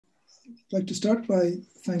like to start by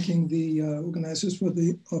thanking the organizers for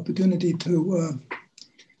the opportunity to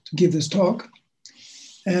give this talk.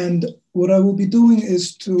 And what I will be doing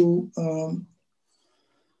is to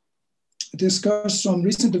discuss some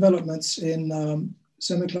recent developments in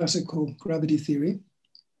semi-classical gravity theory.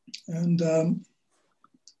 And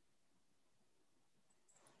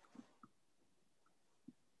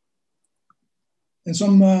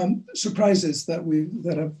some surprises that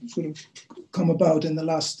have sort of come about in the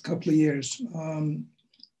last couple of years,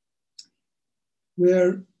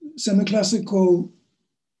 where semi-classical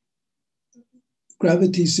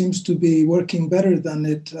gravity seems to be working better than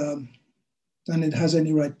it has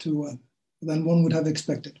any right to, than one would have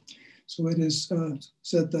expected. So it is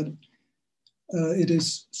said that it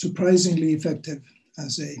is surprisingly effective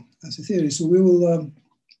as a theory. So we will let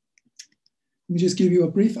me just give you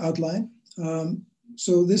a brief outline.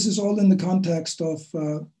 So this is all in the context of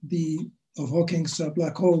Hawking's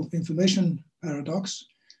black hole information paradox.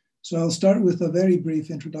 So I'll start with a very brief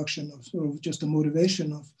introduction of sort of just a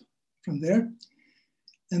motivation from there.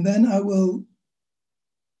 And then I will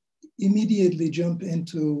immediately jump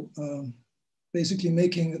into basically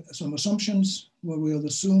making some assumptions where we'll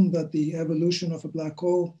assume that the evolution of a black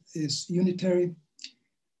hole is unitary.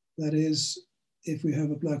 That is, if we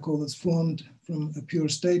have a black hole that's formed from a pure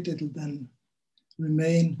state, it'll then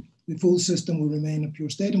remain, the full system will remain a pure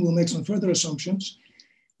state, and we'll make some further assumptions,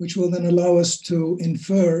 which will then allow us to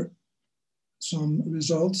infer some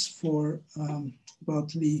results for about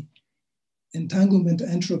the entanglement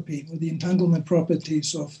entropy, or the entanglement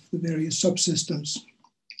properties of the various subsystems.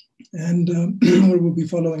 And we'll be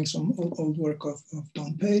following some old work of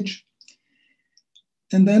Don Page.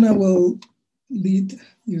 And then I will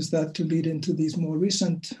use that to lead into these more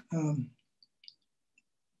recent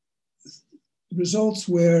results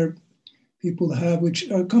where people have, which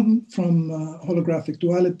come from holographic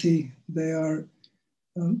duality. They are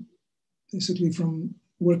basically from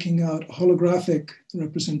working out holographic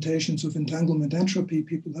representations of entanglement entropy.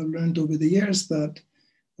 People have learned over the years that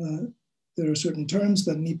there are certain terms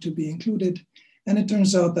that need to be included. And it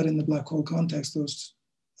turns out that in the black hole context, those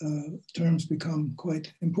terms become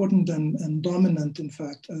quite important and dominant, in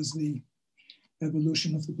fact, as the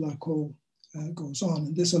evolution of the black hole goes on.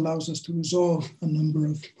 And this allows us to resolve a number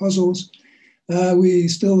of puzzles. We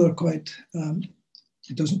still are quite,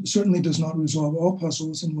 it certainly does not resolve all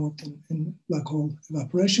puzzles involved in black hole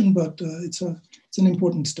evaporation, but it's an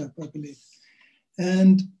important step, I believe.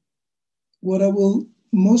 And what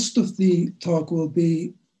most of the talk will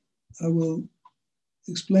be, I will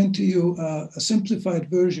explain to you a simplified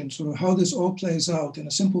version, sort of how this all plays out in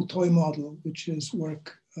a simple toy model, which is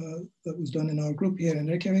work that was done in our group here in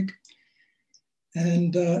Reykjavik.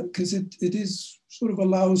 And because it is sort of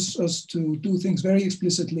allows us to do things very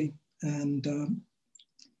explicitly and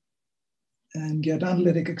get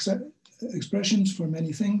analytic expressions for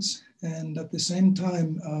many things, and at the same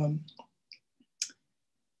time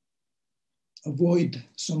avoid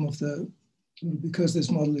some of the, because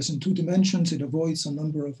this model is in 2 dimensions, it avoids a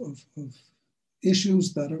number of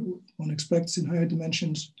issues that one expects in higher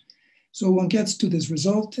dimensions. So one gets to this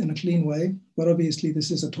result in a clean way, but obviously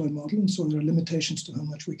this is a toy model, and so there are limitations to how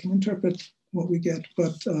much we can interpret what we get,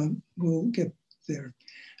 but we'll get there.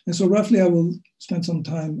 And so roughly I will spend some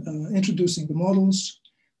time introducing the models,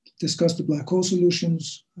 discuss the black hole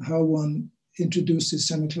solutions, how one introduces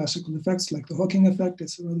semi-classical effects like the Hawking effect.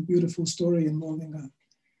 It's a rather beautiful story involving a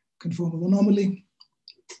conformal anomaly.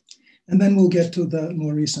 And then we'll get to the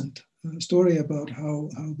more recent story about how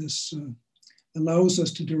this allows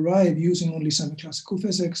us to derive, using only semi-classical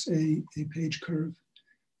physics, a Page curve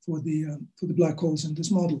for the black holes in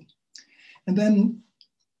this model. And then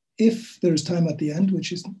if there's time at the end,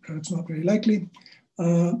 which is perhaps not very likely,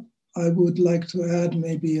 I would like to add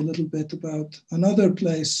maybe a little bit about another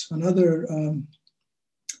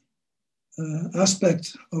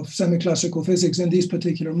aspect of semi-classical physics in these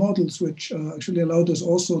particular models, which actually allowed us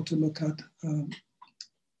also to look at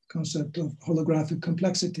concept of holographic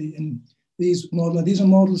complexity in these models. These are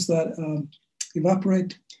models that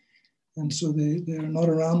evaporate, and so they are not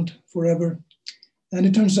around forever. And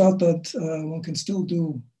it turns out that one can still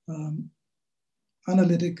do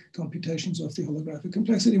analytic computations of the holographic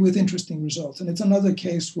complexity with interesting results. And it's another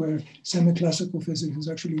case where semi-classical physics is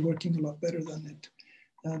actually working a lot better than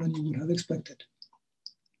you would have expected.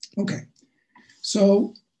 Okay,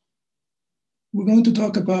 so we're going to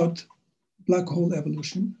talk about black hole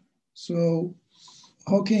evolution. So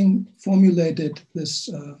Hawking formulated this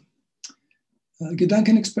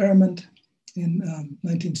Gedanken experiment in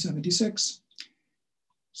 1976.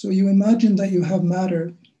 So you imagine that you have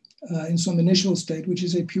matter in some initial state, which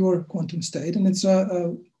is a pure quantum state, and it's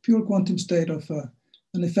a pure quantum state of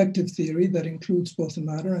an effective theory that includes both the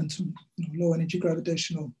matter and some low energy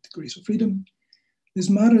gravitational degrees of freedom. This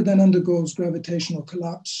matter then undergoes gravitational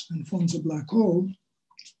collapse and forms a black hole,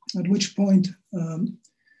 at which point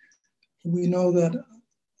we know that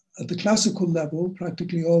at the classical level,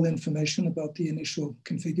 practically all information about the initial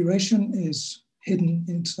configuration is hidden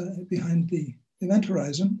inside, behind the event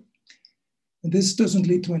horizon. And this doesn't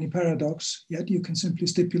lead to any paradox, yet you can simply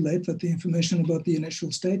stipulate that the information about the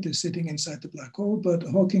initial state is sitting inside the black hole, but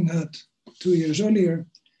Hawking had 2 years earlier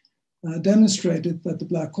demonstrated that the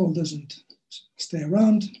black hole doesn't stay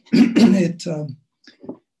around. It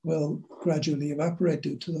will gradually evaporate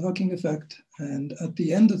due to the Hawking effect. And at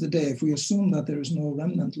the end of the day, if we assume that there is no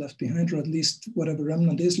remnant left behind, or at least whatever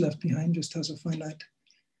remnant is left behind just has a finite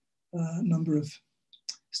number of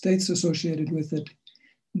states associated with it,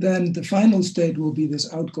 then the final state will be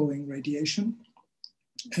this outgoing radiation.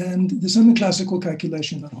 And the semi-classical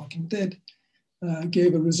calculation that Hawking did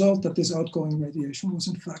gave a result that this outgoing radiation was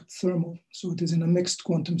in fact thermal. So it is in a mixed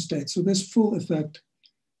quantum state. So this full effect,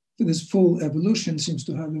 this full evolution seems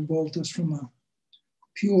to have evolved us from a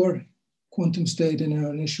pure quantum state in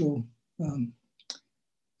our initial,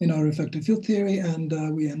 in our effective field theory, and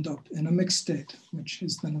we end up in a mixed state, which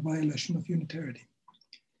is then a violation of unitarity.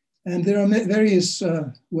 And there are various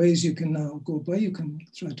ways you can now go by. You can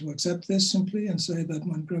try to accept this simply and say that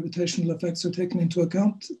when gravitational effects are taken into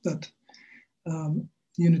account, that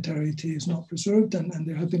unitarity is not preserved, and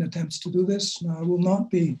there have been attempts to do this. Now, I will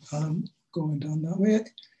not be going down that way,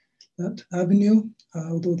 that avenue,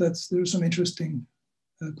 although there are some interesting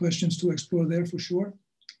questions to explore there for sure.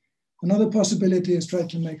 Another possibility is try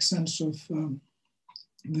to make sense of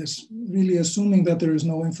this, really assuming that there is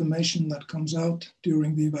no information that comes out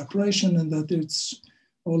during the evaporation and that it's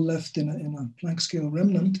all left in a Planck scale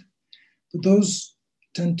remnant. But those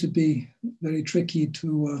tend to be very tricky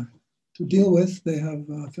to deal with. They have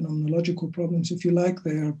phenomenological problems, if you like.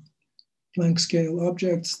 They are Planck scale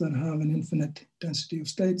objects that have an infinite density of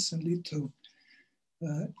states and lead to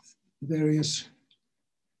various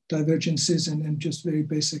divergences and just very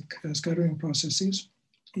basic scattering processes.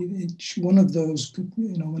 Each one of those,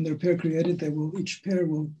 when they're pair created, each pair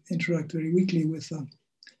will interact very weakly with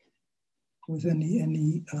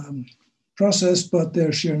any process, but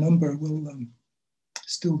their sheer number will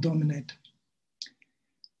still dominate.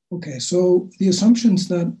 Okay, so the assumptions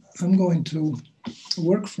that I'm going to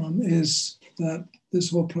work from is that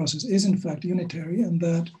this whole process is in fact unitary, and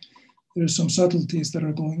that there are some subtleties that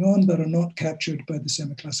are going on that are not captured by the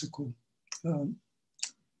semi-classical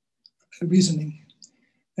reasoning.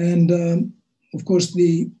 And of course,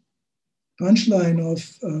 the punchline of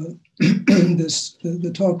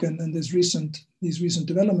the talk and these recent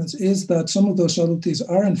developments is that some of those subtleties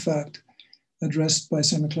are in fact addressed by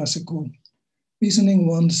semi-classical reasoning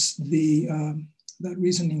once that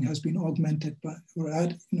reasoning has been augmented by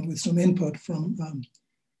with some input from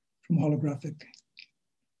holographic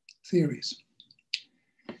theories.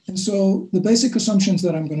 And so the basic assumptions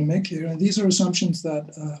that I'm going to make here, and these are assumptions that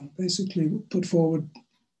basically put forward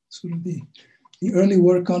sort of the early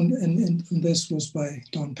work on this was by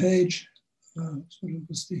Don Page, sort of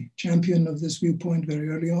was the champion of this viewpoint very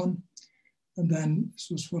early on. And then this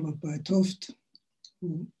was followed by Toft,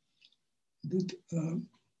 who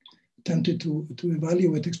attempted to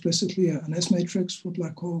evaluate explicitly an S matrix for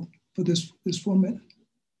black hole for this format,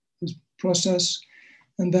 this process.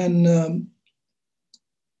 And then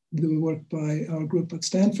the work by our group at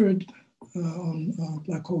Stanford on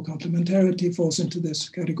black hole complementarity falls into this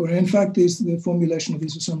category. In fact, the formulation of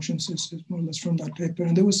these assumptions is more or less from that paper.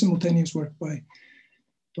 And there was simultaneous work by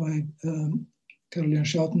Caroline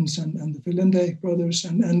Schoutens and the Verlinde brothers.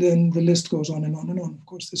 And then the list goes on and on and on. Of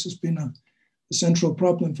course, this has been a central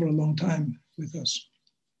problem for a long time with us.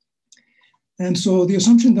 And so the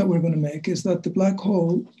assumption that we're going to make is that the black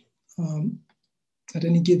hole at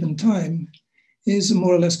any given time is a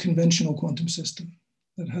more or less conventional quantum system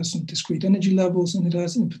that has some discrete energy levels, and it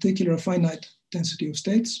has in particular a finite density of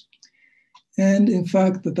states. And in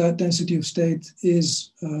fact, that density of state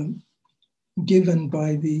is given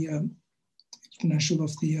by the exponential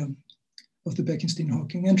of the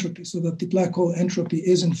Bekenstein-Hawking entropy, so that the black hole entropy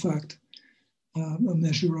is in fact a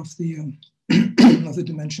measure of the of the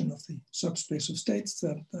dimension of the subspace of states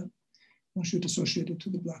that one should associate it to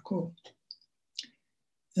the black hole.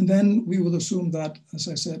 And then we will assume that, as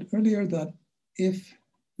I said earlier, that if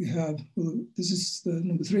we have, this is the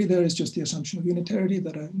number 3 there is just the assumption of unitarity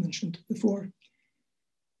that I mentioned before.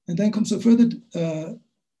 And then comes a further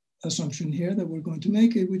assumption here that we're going to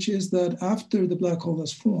make, which is that after the black hole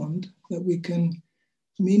has formed, that we can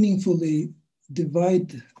meaningfully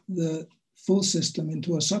divide the full system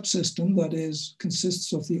into a subsystem that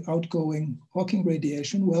consists of the outgoing Hawking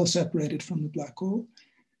radiation, well separated from the black hole.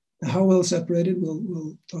 How well separated,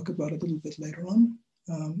 we'll talk about a little bit later on.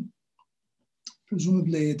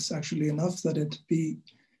 Presumably, it's actually enough that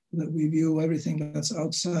we view everything that's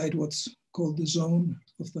outside what's called the zone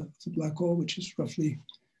of the black hole, which is roughly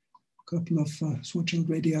a couple of Schwarzschild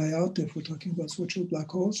radii out, if we're talking about Schwarzschild black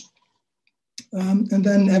holes. And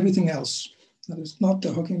then everything else that is not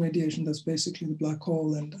the Hawking radiation, that's basically the black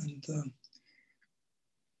hole and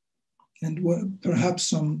perhaps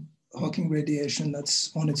some Hawking radiation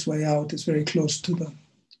that's on its way out. It's very close to the,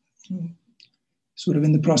 sort of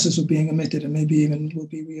in the process of being emitted, and maybe even will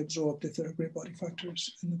be reabsorbed if there are gray body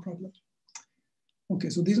factors in the problem. Okay,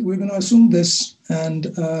 so we're going to assume this, and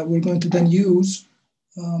we're going to then use,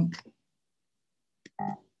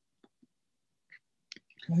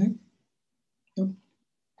 okay, yep,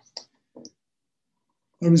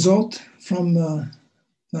 a result from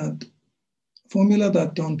that formula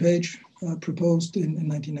that Don Page proposed in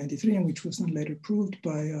 1993, and which was then later proved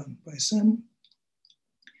by Sen.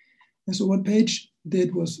 And so what Page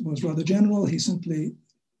did was rather general. He simply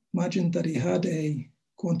imagined that he had a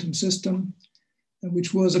quantum system,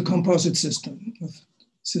 which was a composite system of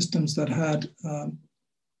systems that had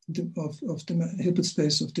Hilbert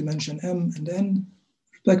space of dimension m and n,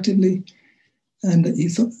 respectively. And he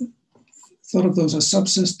thought of those as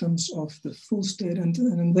subsystems of the full state, and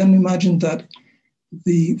then imagined that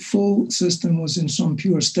the full system was in some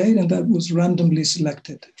pure state, and that was randomly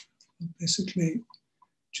selected. Basically,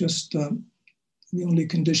 just the only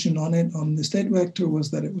condition on the state vector was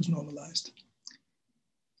that it was normalized.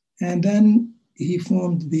 And then he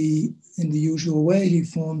formed in the usual way, he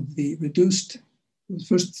formed the reduced,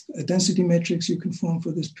 first a density matrix you can form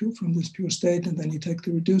from this pure state, and then you take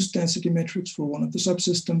the reduced density matrix for one of the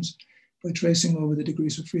subsystems by tracing over the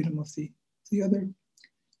degrees of freedom of the other,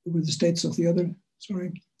 over the states of the other,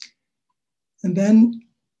 sorry. And then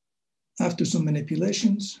after some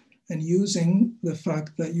manipulations and using the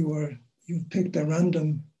fact that you've picked a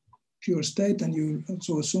random pure state, and you're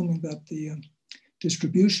also assuming that the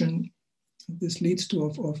distribution this leads to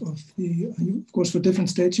of course, for different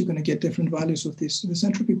states, you're going to get different values of this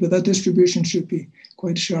entropy, but that distribution should be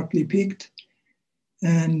quite sharply peaked.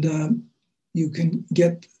 And you can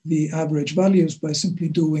get the average values by simply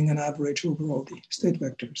doing an average over all the state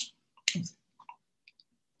vectors.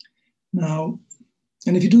 Now,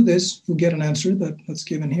 and if you do this, you'll get an answer that's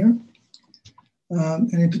given here.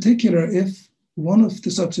 And in particular, if one of the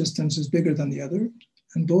subsystems is bigger than the other,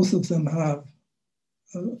 and both of them have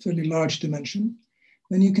a fairly large dimension,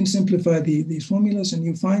 then you can simplify these formulas, and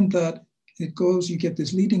you find that you get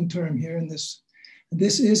this leading term here, and this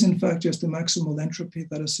is in fact just the maximal entropy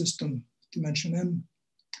that a system dimension m,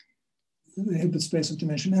 the Hilbert space of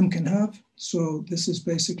dimension m, can have. So this is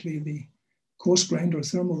basically the coarse-grained or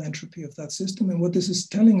thermal entropy of that system. And what this is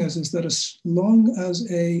telling us is that as long as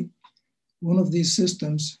one of these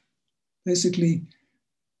systems, basically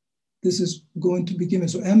this is going to be given,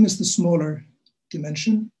 so m is the smaller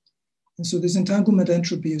dimension. And so this entanglement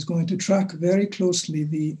entropy is going to track very closely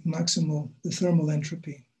the thermal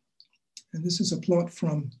entropy. And this is a plot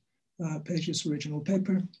from Page's original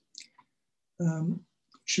paper.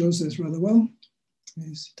 Shows this rather well.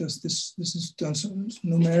 This is done some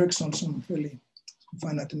numerics on some fairly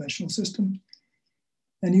finite dimensional system.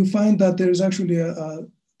 And you find that there's actually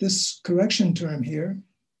this correction term here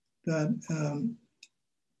that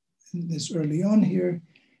this early on here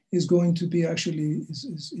is going to be actually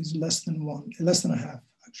is less than a half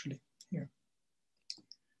actually here.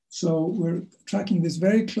 So we're tracking this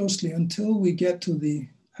very closely until we get to the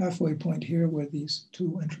halfway point here where these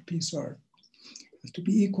two entropies have to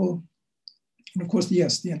be equal. And of course,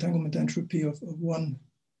 yes, the entanglement entropy of one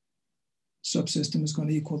subsystem is going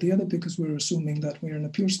to equal the other because we're assuming that we're in a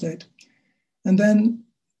pure state. And then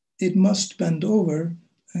it must bend over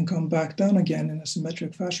and come back down again in a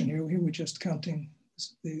symmetric fashion. Here we're just counting.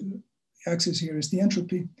 The axis here is the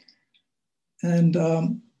entropy. And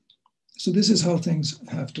so this is how things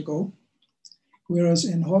have to go. Whereas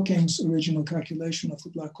in Hawking's original calculation of the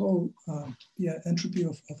black hole, the entropy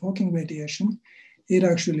of Hawking radiation, it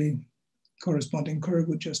actually, corresponding curve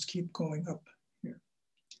would just keep going up here.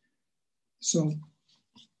 So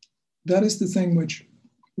that is the thing which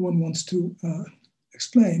one wants to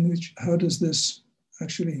explain, which how does this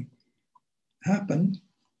actually happen?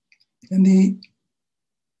 And the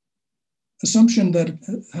assumption that,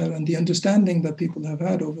 and the understanding that people have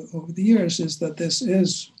had over the years is that this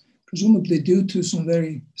is presumably due to some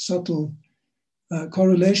very subtle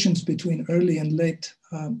correlations between early and late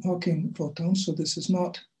Hawking photons. So this is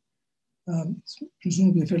not It's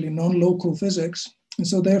presumably fairly non-local physics. And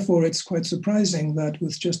so therefore it's quite surprising that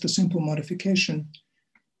with just a simple modification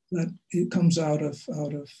that it comes out of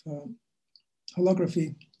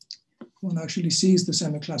holography, one actually sees the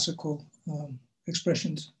semi-classical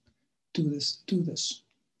expressions to this.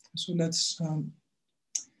 So let's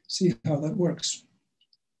see how that works.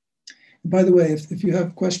 And by the way, if you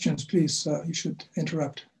have questions, please, you should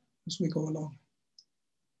interrupt as we go along.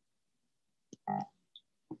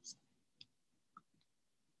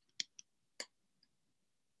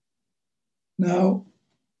 Now,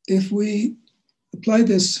 if we apply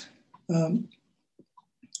this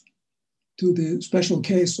to the special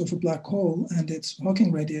case of a black hole and its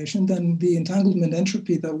Hawking radiation, then the entanglement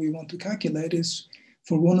entropy that we want to calculate is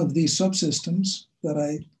for one of these subsystems that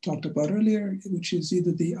I talked about earlier, which is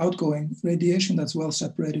either the outgoing radiation that's well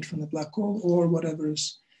separated from the black hole or whatever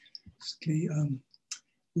is basically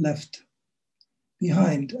left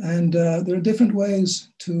behind. And there are different ways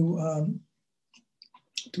to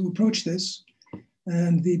approach this.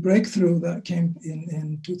 And the breakthrough that came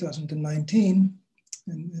in 2019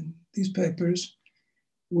 in these papers,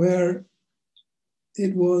 where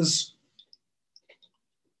it was,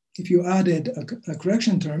 if you added a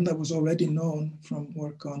correction term that was already known from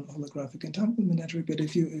work on holographic entanglement entropy, but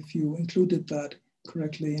if you included that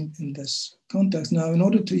correctly in this context. Now, in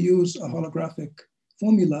order to use a holographic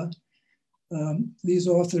formula, these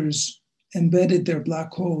authors embedded their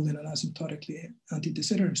black hole in an asymptotically anti-de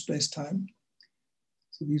Sitter space-time.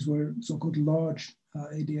 So these were so-called large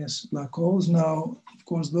ADS black holes. Now, of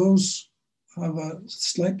course, those have a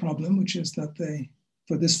slight problem, which is that they,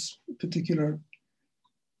 for this particular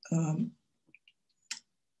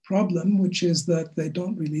problem, which is that they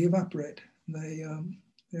don't really evaporate. They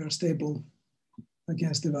are stable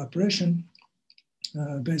against evaporation.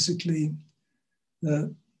 Basically,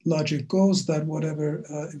 the logic goes that whatever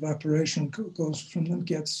evaporation goes from them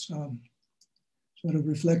gets sort of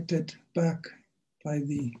reflected back by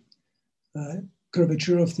the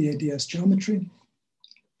curvature of the ADS geometry.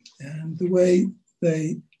 And the way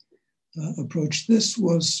they approached this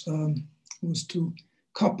was to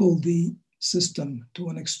couple the system to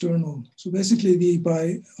an external. So basically,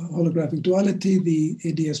 by holographic duality, the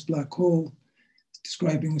ADS black hole is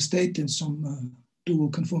describing a state in some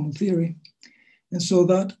dual conformal theory. And so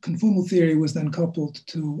that conformal theory was then coupled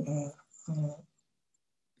to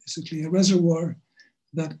basically a reservoir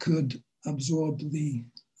that could absorb the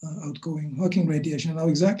outgoing Hawking radiation. Now,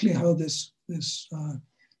 exactly how this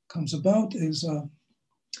comes about is, I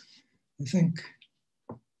think,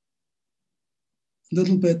 a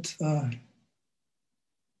little bit,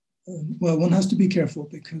 well, one has to be careful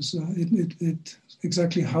because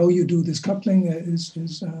exactly how you do this coupling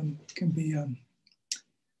can be, I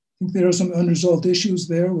think there are some unresolved issues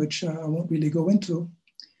there, which I won't really go into.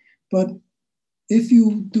 But if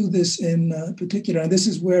you do this in particular, and this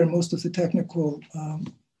is where most of the technical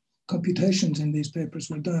computations in these papers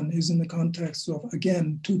were done, is in the context of,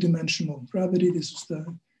 again, two-dimensional gravity. This is the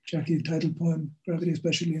Jackie title poem, Gravity,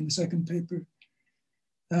 especially in the second paper,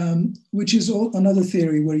 which is another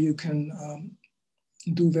theory where you can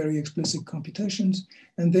do very explicit computations.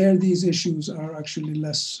 And there, these issues are actually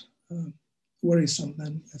less worrisome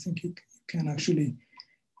than I think you can actually,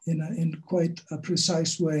 in quite a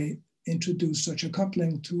precise way, introduce such a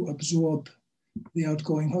coupling to absorb the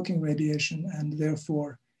outgoing Hawking radiation and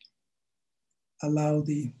therefore allow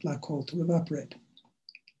the black hole to evaporate.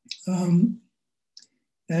 And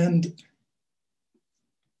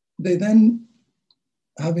they then,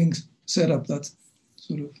 having set up that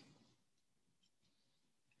sort of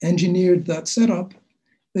engineered that setup,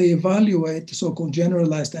 they evaluate the so-called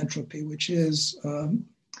generalized entropy, which is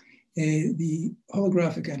the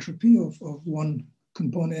holographic entropy of one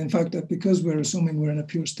component. In fact, that because we're assuming we're in a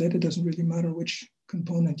pure state, it doesn't really matter which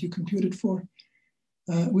component you compute it for,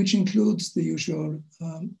 which includes the usual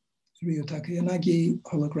Ryotake-Yanagi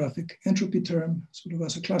holographic entropy term, sort of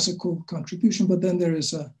as a classical contribution, but then there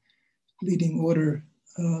is a leading order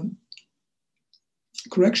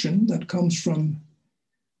correction that comes from,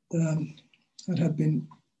 that had been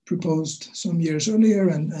proposed some years earlier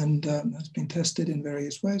and has been tested in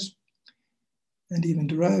various ways and even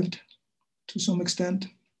derived to some extent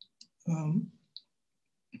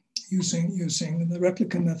using the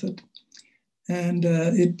replica method. And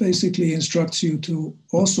it basically instructs you to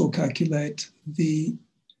also calculate the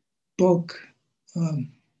bulk,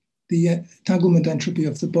 the entanglement entropy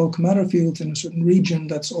of the bulk matter fields in a certain region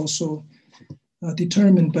that's also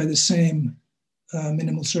determined by the same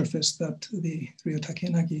minimal surface that the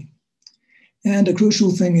Ryotake-Yanagi. And a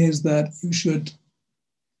crucial thing is that you should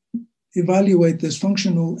evaluate this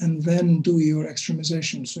functional and then do your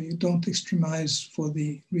extremization. So you don't extremize for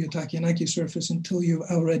the Ryotaki-Nike surface until you've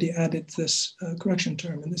already added this correction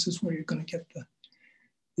term. And this is where you're going to get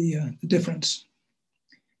the difference,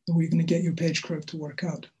 and where you're going to get your page curve to work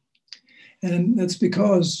out. And that's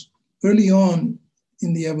because early on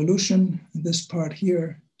in the evolution, this part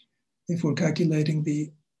here, if we're calculating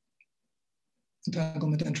the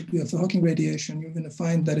entanglement entropy of the Hawking radiation, you're going to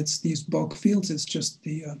find that it's these bulk fields. It's just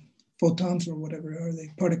the photons or whatever are the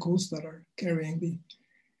particles that are carrying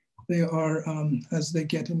they are, as they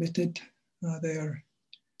get emitted, they are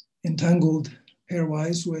entangled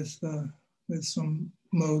pairwise with some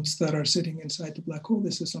modes that are sitting inside the black hole.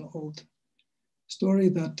 This is an old story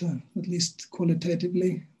that at least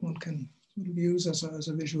qualitatively one can sort of use as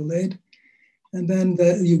a visual aid. And then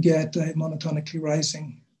you get a monotonically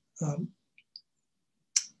rising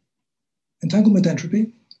entanglement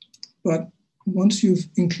entropy. But once you've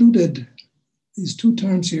included these two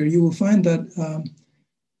terms here, you will find that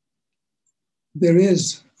there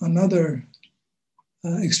is another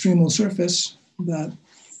extremal surface that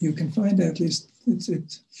you can find, at least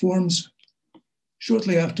it forms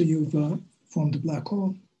shortly after you've formed a black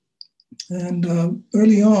hole. And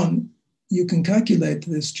early on, you can calculate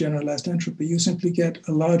this generalized entropy. You simply get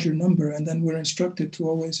a larger number, and then we're instructed to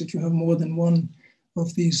always, if you have more than one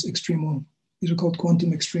of these extremal, these are called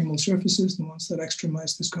quantum extremal surfaces, the ones that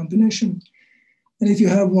extremize this combination. And if you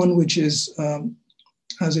have one which is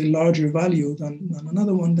has a larger value than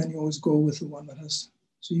another one, then you always go with the one that has.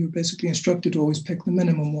 So you're basically instructed to always pick the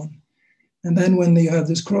minimum one. And then when you have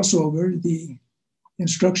this crossover, the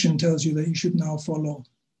instruction tells you that you should now follow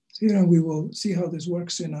here, and we will see how this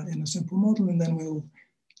works in a simple model, and then we'll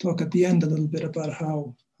talk at the end a little bit about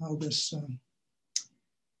how this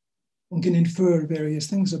one can infer various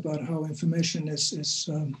things about how information is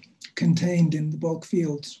contained in the bulk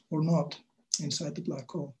fields or not inside the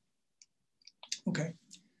black hole. Okay.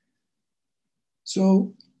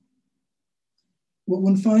 So what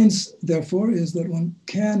one finds, therefore, is that one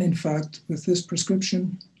can, in fact, with this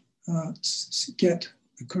prescription, get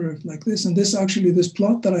a curve like this. And this actually, this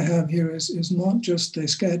plot that I have here is not just a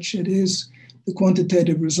sketch. It is the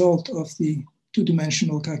quantitative result of the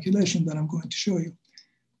two-dimensional calculation that I'm going to show you.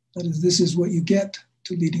 That is, this is what you get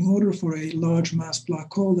to leading order for a large mass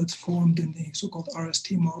black hole that's formed in the so-called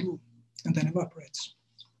RST model and then evaporates.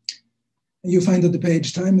 And you find that the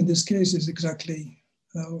page time in this case is exactly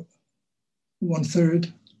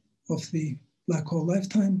 1/3 of the black hole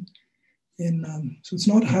lifetime. So it's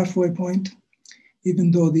not halfway point,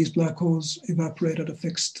 even though these black holes evaporate at a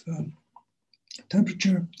fixed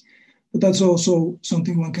temperature. But that's also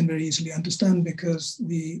something one can very easily understand, because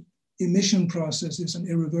the emission process is an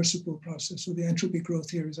irreversible process. So the entropy growth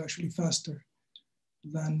here is actually faster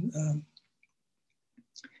than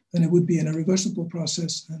it would be in a reversible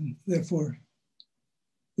process. And therefore,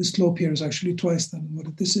 the slope here is actually twice than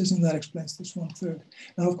what this is, and that explains this 1/3.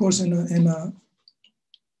 Now, of course,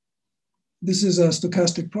 this is a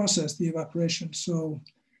stochastic process, the evaporation. So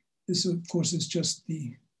this, of course, is just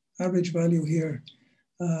the average value here.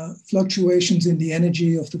 Fluctuations in the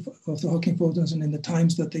energy of the Hawking photons and in the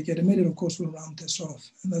times that they get emitted, of course, will round this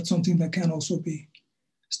off. And that's something that can also be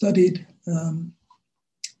studied,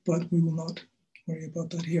 but we will not worry about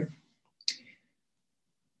that here.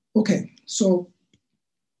 Okay, so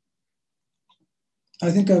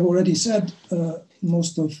I think I've already said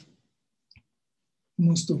most of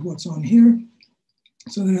what's on here.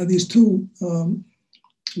 So there are these two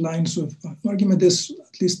lines of argument. This,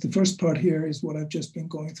 at least the first part here, is what I've just been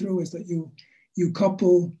going through, is that you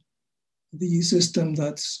couple the system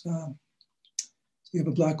that's, you have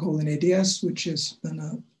a black hole in ADS, which is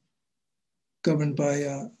then governed by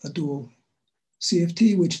a dual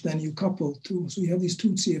CFT, which then you couple to, so you have these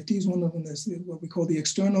two CFTs. One of them is what we call the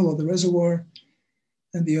external, or the reservoir,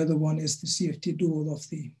 and the other one is the CFT dual of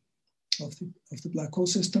the black hole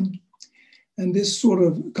system. And this sort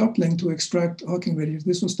of coupling to extract Hawking radiation,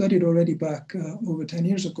 this was studied already back over 10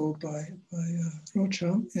 years ago by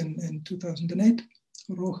Rocha in 2008,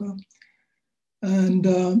 Roja. And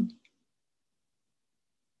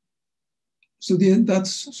so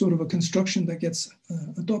that's sort of a construction that gets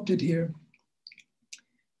adopted here.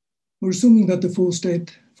 We're assuming that the full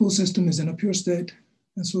system is in a pure state.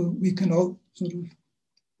 And so we can all sort of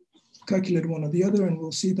calculate one or the other, and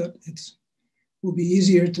we'll see that it will be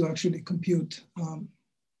easier to actually compute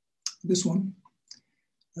this one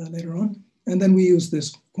later on. And then we use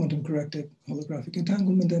this quantum corrected holographic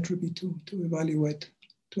entanglement entropy to evaluate,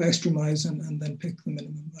 to extremize and then pick the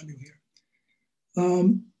minimum value here.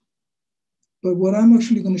 But what I'm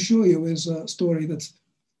actually going to show you is a story that's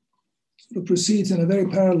sort of proceeds in a very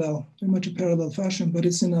much a parallel fashion, but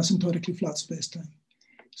it's in asymptotically flat spacetime.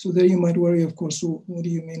 So there you might worry, of course, so what do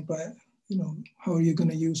you mean by, how are you going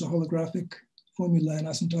to use a holographic formula in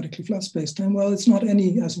asymptotically flat spacetime? Well, it's not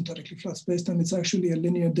any asymptotically flat spacetime, it's actually a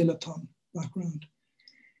linear dilaton background.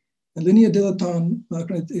 A linear dilaton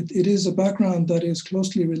background, it is a background that is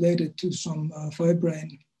closely related to some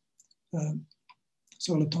five-brane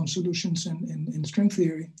soliton solutions in string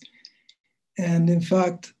theory. And in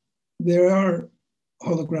fact, there are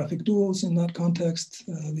holographic duals in that context.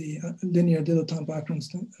 The linear dilaton backgrounds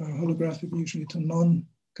are holographic usually to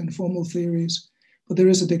non-conformal theories, but there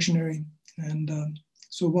is a dictionary. And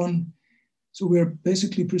so we're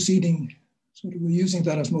basically proceeding, we're using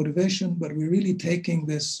that as motivation, but we're really taking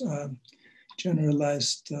this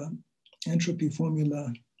generalized entropy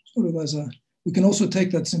formula we can also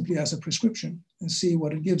take that simply as a prescription and see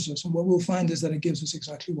what it gives us. And what we'll find is that it gives us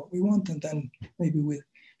exactly what we want. And then maybe we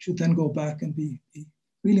should then go back and be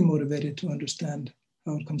really motivated to understand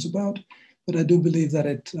how it comes about. But I do believe that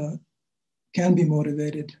it can be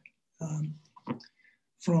motivated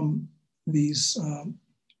from these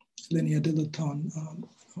linear dilaton,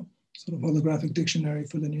 sort of holographic dictionary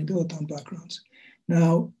for linear dilaton backgrounds.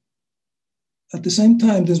 Now, at the same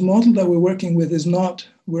time, this model that we're working with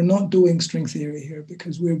we're not doing string theory here,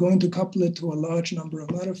 because we're going to couple it to a large number of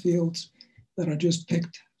matter fields that are just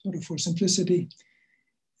picked sort of for simplicity.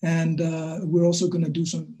 And we're also going to do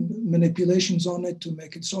some manipulations on it to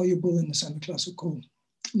make it soluble in the semi-classical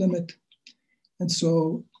limit. And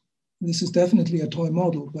so this is definitely a toy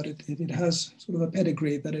model, but it has sort of a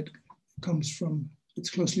pedigree that it comes from, it's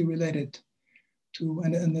closely related to,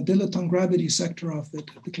 and the dilaton gravity sector of it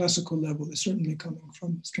at the classical level is certainly coming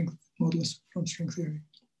from string models from string theory.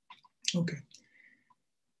 Okay.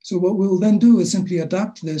 So what we'll then do is simply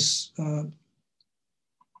adapt this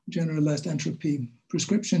generalized entropy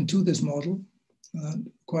prescription to this model.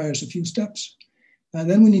 Requires a few steps.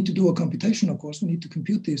 Then we need to do a computation, of course. We need to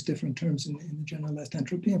compute these different terms in the generalized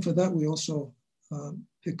entropy. And for that, we also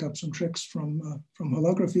pick up some tricks from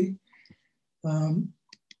holography.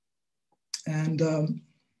 And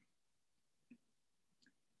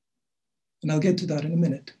I'll get to that in a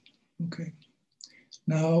minute. Okay.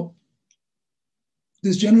 Now,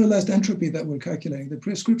 this generalized entropy that we're calculating, the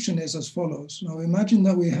prescription is as follows. Now, imagine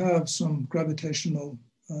that we have some gravitational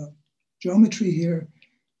geometry here,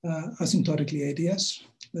 asymptotically ADS,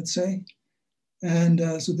 let's say. And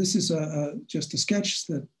so this is just a sketch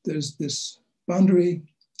that there's this boundary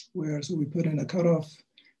where, so we put in a cutoff,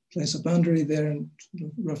 place a boundary there, and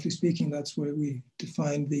roughly speaking, that's where we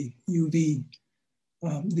define the UV,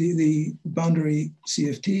 the boundary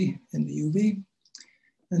CFT in the UV.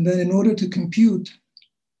 And then in order to compute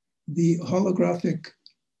the holographic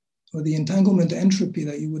or the entanglement entropy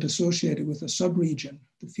that you would associate it with a subregion,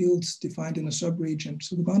 the fields defined in a subregion.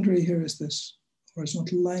 So the boundary here is this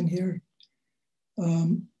horizontal line here.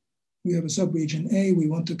 We have a subregion A. We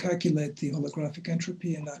want to calculate the holographic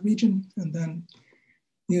entropy in that region. And then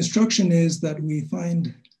the instruction is that we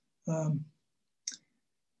find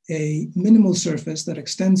a minimal surface that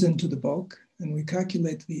extends into the bulk, and we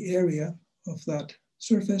calculate the area of that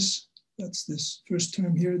surface. That's this first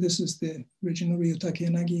term here. This is the original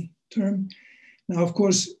Ryutake-Yanagi term. Now, of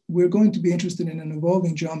course, we're going to be interested in an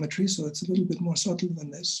evolving geometry, so it's a little bit more subtle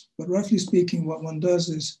than this. But roughly speaking, what one does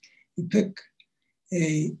is you pick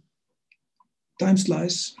a time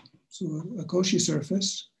slice, so a Cauchy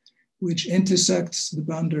surface, which intersects the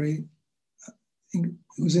boundary,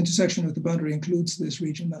 whose intersection with the boundary includes this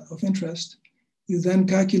region of interest. You then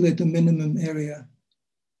calculate the minimum area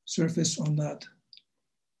surface on that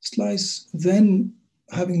slice. Then,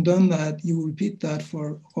 having done that, you will repeat that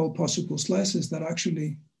for all possible slices that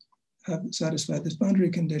actually have satisfied this boundary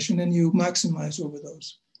condition, and you maximize over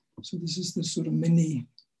those. So this is the sort of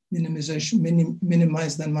minimization,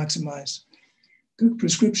 minimize then maximize good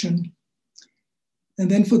prescription. And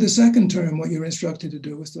then for the second term, what you're instructed to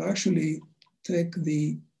do is to actually take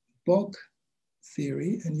the bulk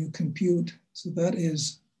theory and you compute. So that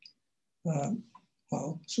is,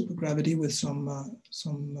 well, supergravity with some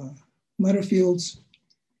matter fields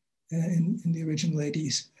in the original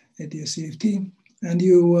ADS CFT. And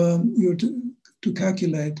you're to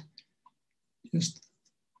calculate, just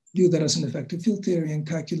do that as an effective field theory and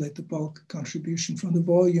calculate the bulk contribution from the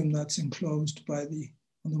volume that's enclosed by the,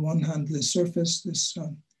 on the one hand, this surface, this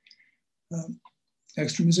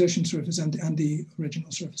extremization surface and the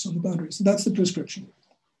original surface on the boundary. So that's the prescription.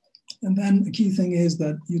 And then the key thing is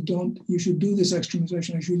that you should do this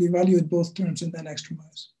extremization, you should evaluate both terms and then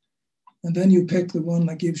extremize. And then you pick the one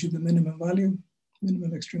that gives you the minimum value,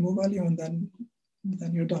 minimum extremal value, and then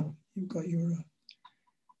you're done. You've got your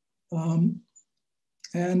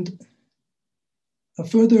And a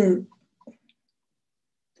further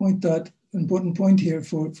point, important point here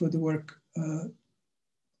for the work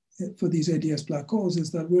for these ADS black holes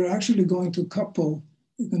is that we're actually going to couple,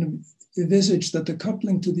 we're going to envisage that the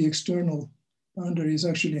coupling to the external boundary is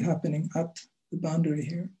actually happening at the boundary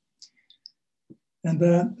here. And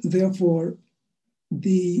that therefore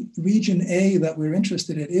the region A that we're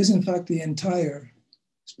interested in is in fact the entire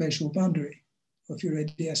spatial boundary of your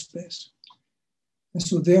ADS space. And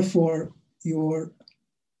so therefore your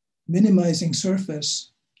minimizing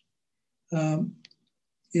surface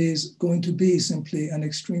is going to be simply an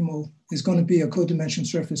extremal, is going to be a codimension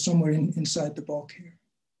surface somewhere inside the bulk here.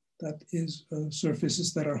 That is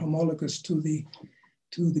surfaces that are homologous to the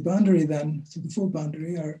boundary, then to the full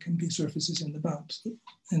boundary can be surfaces in the bounds,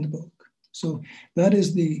 in the bulk. So that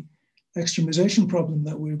is the extremization problem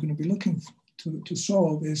that we're going to be looking to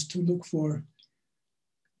solve, is to look for,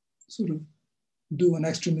 sort of do an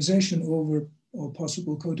extremization over all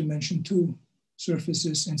possible codimension 2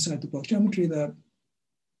 surfaces inside the bulk geometry that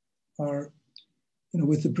are,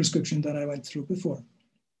 with the prescription that I went through before.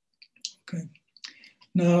 Okay.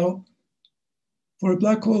 Now, for a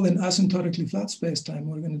black hole in asymptotically flat spacetime,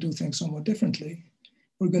 we're going to do things somewhat differently.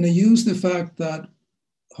 We're going to use the fact that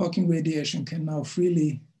Hawking radiation can now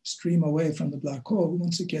freely stream away from the black hole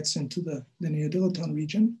once it gets into the linear dilaton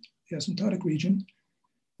region, the asymptotic region.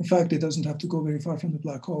 In fact, it doesn't have to go very far from the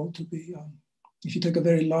black hole to be, if you take a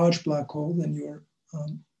very large black hole, then your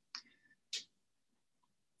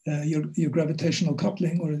gravitational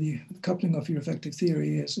coupling, or the coupling of your effective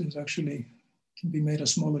theory is actually, can be made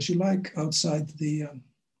as small as you like outside the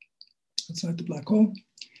black hole.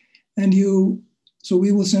 And so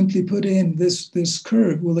we will simply put in this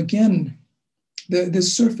curve will again,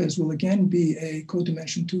 this surface will again be a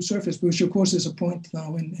codimension 2 surface, which of course is a point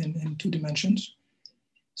now in 2 dimensions.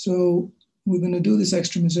 So we're going to do this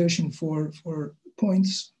extremization for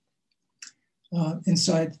points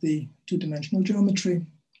inside the 2-dimensional geometry.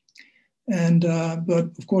 And, but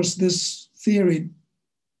of course this theory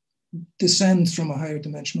descends from a higher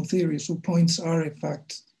dimensional theory. So points are in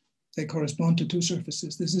fact, they correspond to 2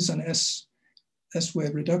 surfaces. This is an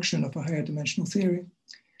S-wave reduction of a higher dimensional theory.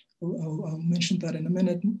 I'll mention that in a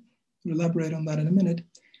minute, elaborate on that in a minute.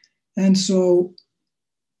 And so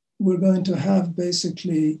we're going to have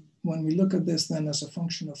basically, when we look at this then as a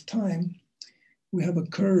function of time, we have a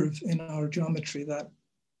curve in our geometry that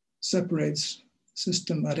separates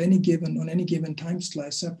system at any given, on any given time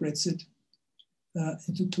slice, separates it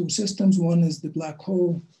into 2 systems. One is the black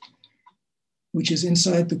hole, which is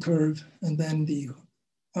inside the curve, and then the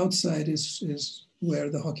outside is where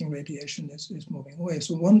the Hawking radiation is moving away.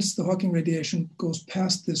 So once the Hawking radiation goes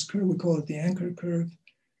past this curve, we call it the anchor curve.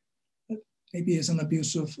 Maybe as an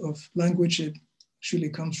abuse of language, it actually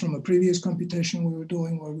comes from a previous computation we were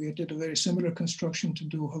doing where we did a very similar construction to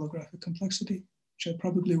do holographic complexity, which I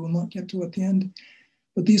probably will not get to at the end.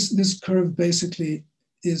 But this curve basically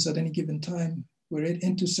is at any given time where it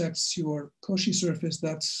intersects your Cauchy surface,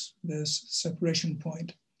 that's this separation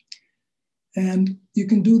point. And you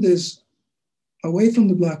can do this away from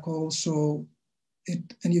the black hole, so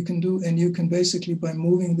you can basically, by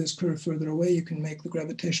moving this curve further away, you can make the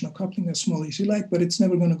gravitational coupling as small as you like, but it's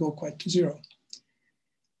never going to go quite to 0.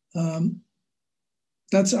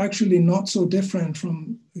 That's actually not so different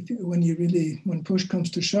from when push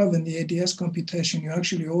comes to shove in the ADS computation, you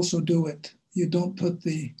actually also do it. You don't put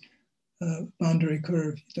the boundary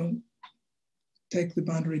curve, you don't take the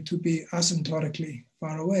boundary to be asymptotically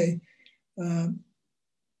far away.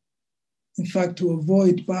 In fact, to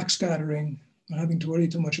avoid backscattering, not having to worry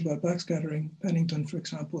too much about backscattering, Pennington, for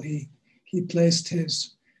example, he placed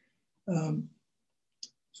his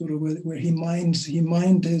sort of where he mined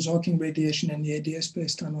his Hawking radiation in the ADS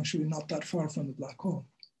spacetime, actually not that far from the black hole.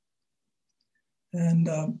 And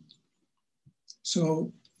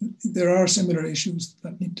so there are similar issues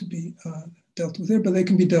that need to be dealt with there, but they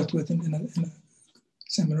can be dealt with in a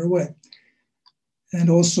similar way. And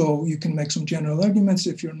also you can make some general arguments.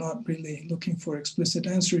 If you're not really looking for explicit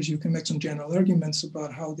answers, you can make some general arguments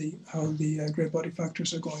about how the gray body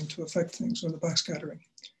factors are going to affect things, or the backscattering.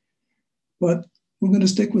 But we're going to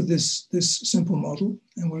stick with this simple model,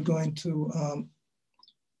 and we're going to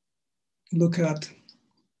look at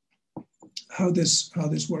how this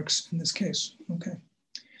works in this case. Okay,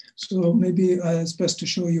 so maybe it's best to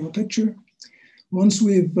show you a picture. Once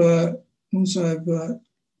I've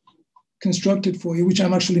constructed for you, which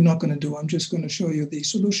I'm actually not going to do, I'm just going to show you the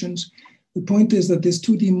solutions. The point is that this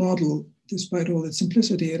 2D model, despite all its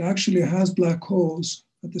simplicity, it actually has black holes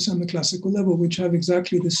at the semi-classical level, which have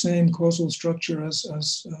exactly the same causal structure as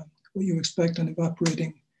what you expect an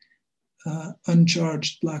evaporating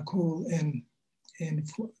uncharged black hole in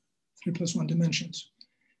 3+1 dimensions.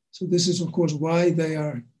 So this is, of course, why they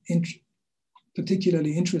are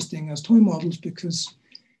particularly interesting as toy models, because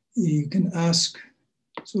you can ask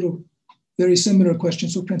sort of very similar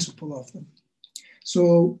questions of principle of them.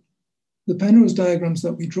 So the Penrose diagrams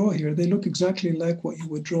that we draw here, they look exactly like what you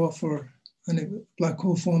would draw for a black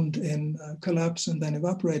hole formed in collapse and then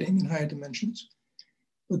evaporating in higher dimensions.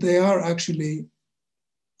 But they are actually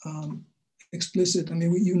explicit. I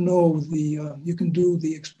mean, you know, you can do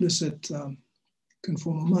the explicit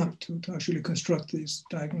conformal map to actually construct these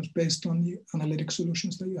diagrams based on the analytic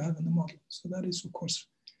solutions that you have in the model. So that is, of course,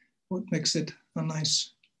 what makes it a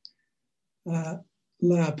nice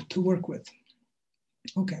lab to work with.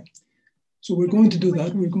 Okay, so we're going to do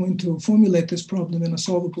that. We're going to formulate this problem in a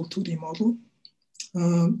solvable 2D model.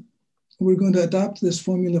 We're going to adapt this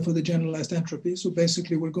formula for the generalized entropy. So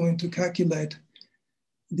basically, we're going to calculate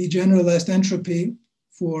the generalized entropy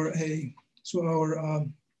for so our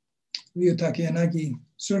Ryutake-Yanagi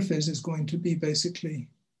surface is going to be basically,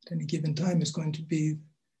 at any given time, is going to be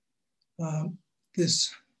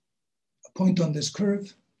this point on this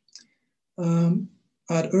curve.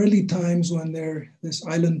 At early times when this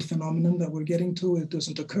island phenomenon that we're getting to, it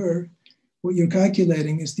doesn't occur, what you're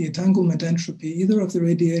calculating is the entanglement entropy, either of the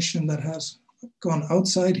radiation that has gone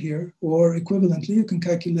outside here, or equivalently, you can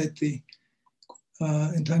calculate the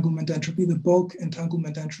entanglement entropy, the bulk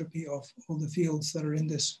entanglement entropy of all the fields that are in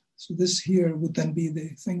this. So this here would then be the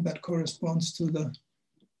thing that corresponds to the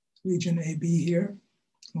region AB here,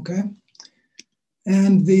 okay?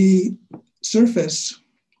 And the surface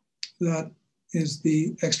that is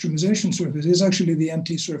the extremization surface is actually the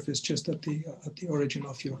empty surface just at the origin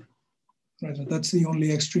of your, right? So that's the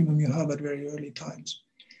only extremum you have at very early times.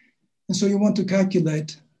 And so you want to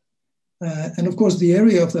calculate, and of course the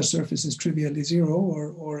area of that surface is trivially 0,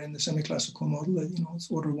 or in the semi-classical model, you know,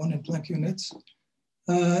 it's order 1 in Planck units.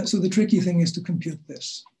 So the tricky thing is to compute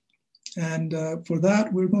this. And for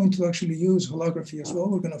that, we're going to actually use holography as well.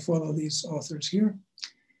 We're going to follow these authors here.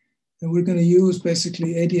 And we're going to use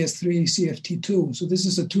basically ADS3 CFT2. So this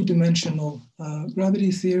is a 2-dimensional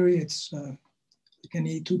gravity theory. It's like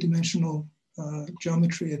any 2-dimensional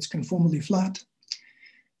geometry. It's conformally flat.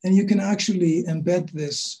 And you can actually embed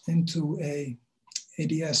this into a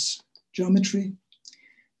ADS geometry.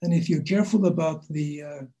 And if you're careful about the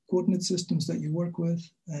coordinate systems that you work with,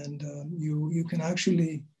 and you can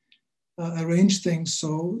actually arrange things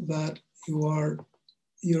so that your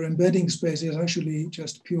embedding space is actually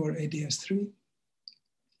just pure ADS3.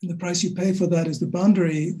 And the price you pay for that is the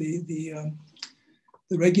boundary, the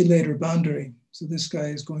regulator boundary. So this guy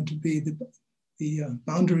is going to be the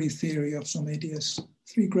boundary theory of some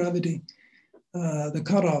ADS3 gravity. The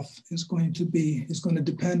cutoff is going to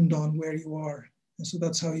depend on where you are. And so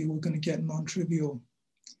that's how you are going to get non-trivial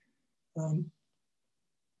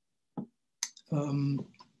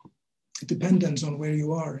dependence on where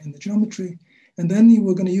you are in the geometry. And then you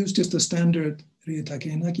were going to use just a standard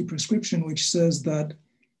Ryutake-Yanagi prescription, which says that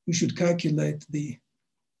we should calculate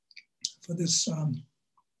for this, in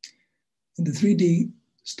the 3D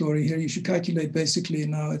story here, you should calculate basically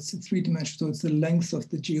now it's a 3-dimensional, so it's the length of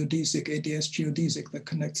the geodesic, ADS geodesic that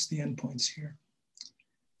connects the endpoints here.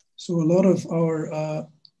 So a lot of our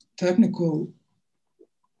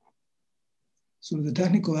the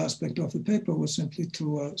technical aspect of the paper was simply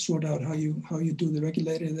to sort out how you do the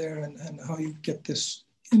regulator there and how you get this.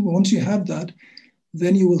 And once you have that,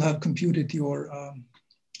 then you will have computed your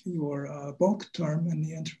bulk term and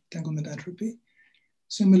the entanglement entropy.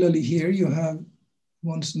 Similarly here, you have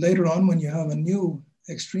once later on when you have a new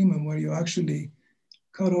extremum where you actually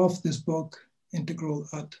cut off this bulk integral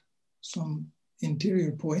at some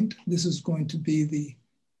interior point. This is going to be the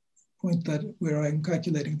point where I'm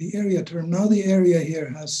calculating the area term. Now the area here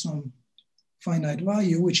has some finite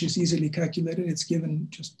value, which is easily calculated. It's given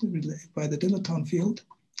just by the dilaton field,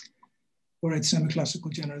 or its semi-classical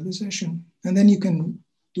generalization. And then you can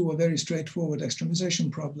do a very straightforward extremization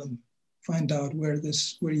problem, find out where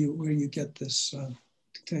you get this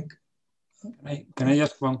tech. Can I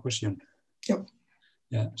ask one question? Yep.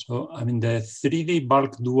 Yeah, so I mean the 3D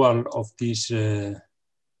bulk dual of these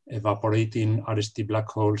evaporating RST black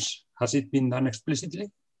holes, has it been done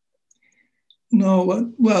explicitly?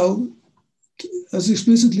 No, well, as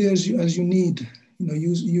explicitly as you need, you know,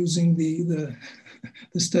 using the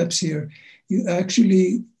steps here. You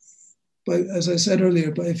actually, as I said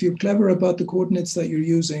earlier, but if you're clever about the coordinates that you're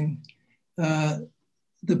using,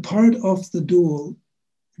 the part of the dual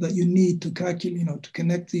that you need to calculate, you know, to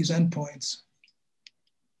connect these endpoints,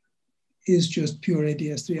 is just pure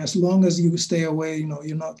ADS3, as long as you stay away,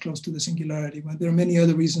 you're not close to the singularity. But there are many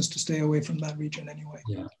other reasons to stay away from that region anyway.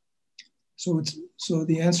 Yeah. So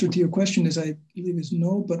the answer to your question is, I believe, is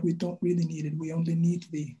no, but we don't really need it. We only need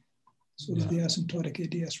the sort of the asymptotic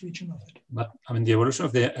ADS region of it. But I mean, the evolution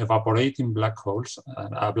of the evaporating black holes,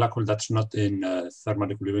 a black hole that's not in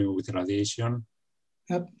thermal equilibrium with radiation,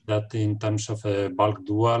 that in terms of a bulk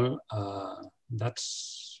dual,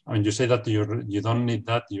 that's, I mean, you say that you don't need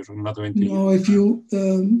that, you're not going to No, if you,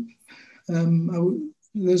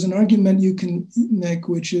 there's an argument you can make,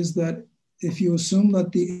 which is that if you assume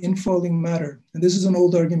that the infalling matter, and this is an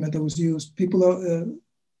old argument that was used, people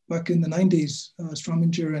back in the 90s,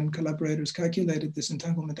 Strominger and collaborators calculated this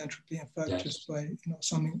entanglement entropy, in fact, just by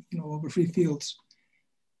summing over free fields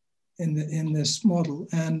in this model.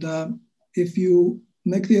 And if you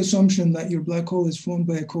make the assumption that your black hole is formed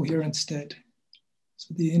by a coherent state,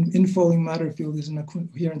 so the infalling matter field is in a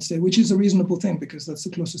coherent state, which is a reasonable thing because that's the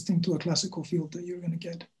closest thing to a classical field that you're going to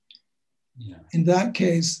get. Yeah. In that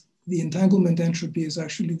case, the entanglement entropy is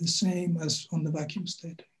actually the same as on the vacuum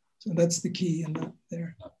state. So that's the key in that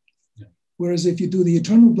there. Yeah. Whereas if you do the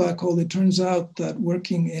eternal black hole, it turns out that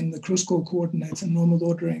working in the Kruskal coordinates and normal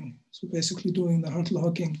ordering, so basically doing the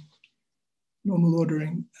Hartle-Hawking normal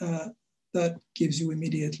ordering, that gives you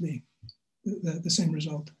immediately the same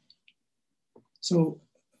result. So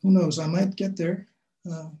who knows, I might get there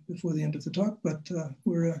before the end of the talk, but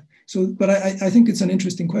I think it's an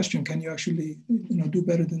interesting question. Can you actually do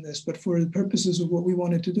better than this? But for the purposes of what we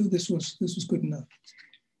wanted to do, this was good enough.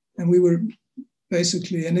 And we were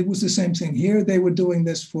basically, and it was the same thing here. They were doing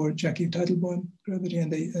this for Jackie Teitelbaum gravity,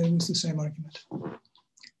 and it was the same argument.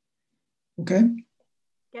 Okay.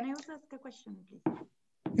 Can I also ask a question, please?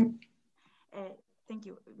 Yep. Thank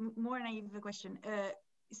you. More naive question.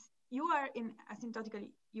 You are in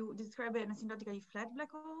asymptotically, you describe an asymptotically flat black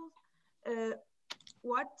hole.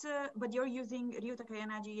 But you're using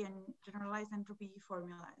Ryuta-Kayanaji and generalized entropy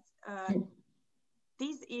formulas.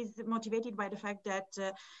 This is motivated by the fact that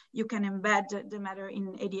you can embed the matter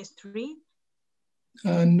in ADS3?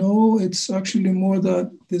 No, it's actually more that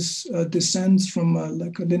this descends from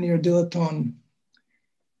like a linear dilaton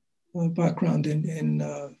background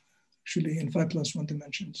actually in 5+1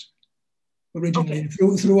 dimensions. Originally,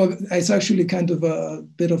 okay. It's actually kind of a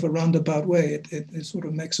bit of a roundabout way. It sort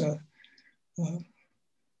of makes a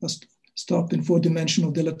stop in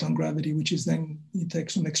 4-dimensional dilaton gravity, which is then you take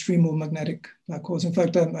some extremal magnetic black holes. In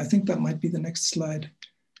fact, I think that might be the next slide.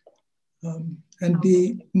 And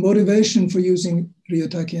the motivation for using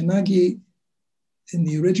Ryuta-Kayanaji in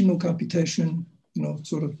the original computation,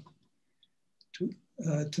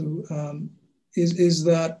 is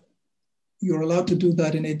that you're allowed to do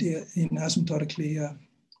that in asymptotically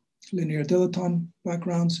linear dilaton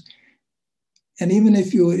backgrounds. And even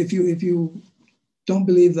if you don't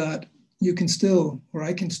believe that, you can still, or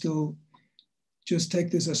I can still, just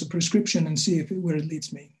take this as a prescription and see where it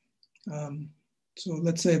leads me. So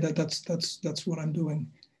let's say that's what I'm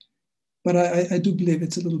doing. But I do believe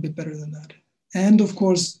it's a little bit better than that. And of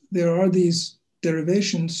course, there are these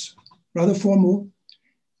derivations, rather formal,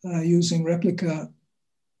 using replica,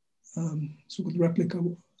 so-called replica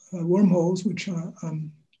wormholes, which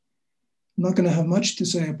I'm not going to have much to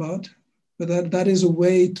say about, but that is a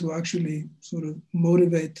way to actually sort of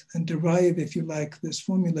motivate and derive, if you like, this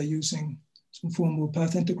formula using some formal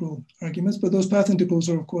path integral arguments. But those path integrals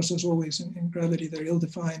are, of course, as always in gravity, they're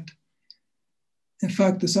ill-defined. In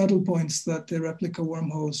fact, the saddle points that the replica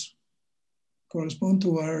wormholes correspond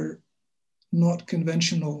to are not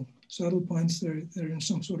conventional saddle points. They're in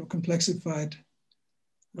some sort of complexified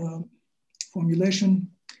formulation.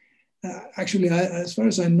 Actually, as far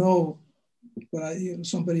as I know, but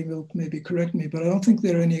somebody will maybe correct me, but I don't think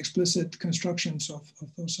there are any explicit constructions of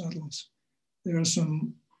those saddles. There are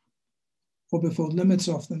some orbifold limits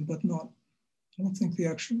of them, but not, I don't think the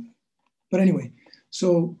actual, but anyway,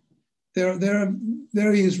 so there are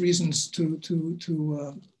various reasons to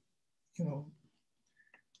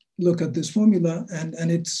look at this formula,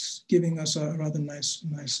 and it's giving us a rather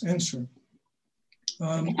nice answer.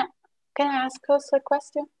 Can I ask also a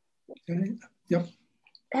question? Okay. Yep.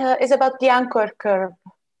 It's about the anchor curve.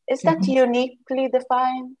 Is that uniquely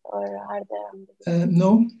defined, or are there?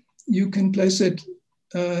 No, you can place it,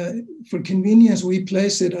 for convenience, we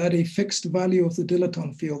place it at a fixed value of the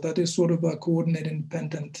dilaton field. That is sort of a coordinate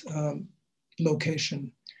independent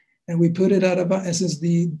location. And we put it at about, since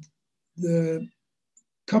the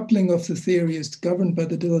coupling of the theory is governed by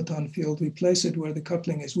the dilaton field, we place it where the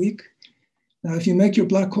coupling is weak. Now, if you make your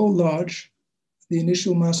black hole large, the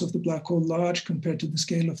initial mass of the black hole large compared to the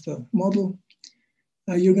scale of the model,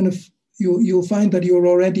 you're going to you'll find that you're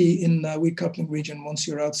already in the weak coupling region once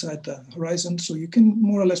you're outside the horizon. So you can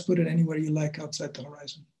more or less put it anywhere you like outside the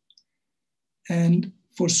horizon. And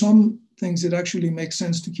for some things, it actually makes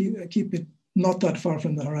sense to keep it not that far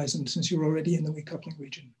from the horizon, since you're already in the weak coupling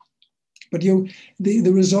region. But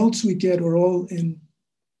the results we get are all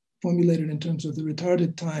formulated in terms of the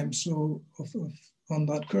retarded time on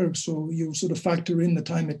that curve. So you sort of factor in the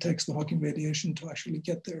time it takes the Hawking radiation to actually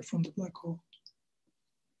get there from the black hole.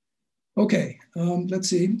 Okay, let's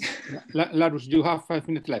see. Larus, you have 5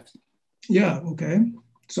 minutes left. Yeah, okay.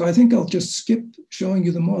 So I think I'll just skip showing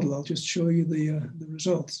you the model. I'll just show you the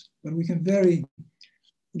results. But we can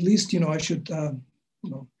at least, I should,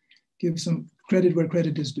 give some credit where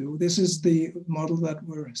credit is due. This is the model that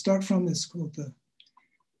we start from. It's called the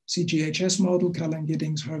CGHS model, Callan,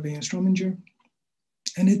 Giddings, Harvey, and Strominger.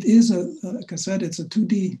 And it is, like I said, it's a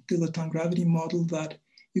 2D dilaton gravity model that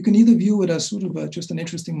you can either view it as sort of just an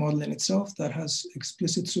interesting model in itself that has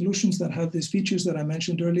explicit solutions that have these features that I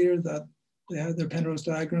mentioned earlier, that their Penrose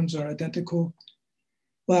diagrams are identical.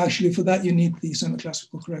 Well, actually, for that, you need the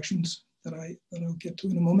semi-classical corrections that I'll get to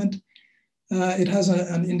in a moment. It has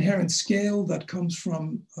an inherent scale that comes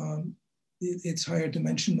from its higher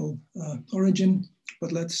dimensional origin,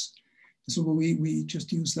 but so we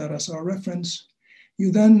just use that as our reference.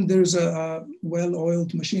 There's a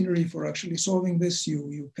well-oiled machinery for actually solving this.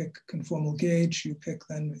 You pick conformal gauge, you pick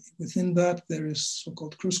then within that, there is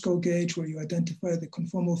so-called Kruskal gauge where you identify the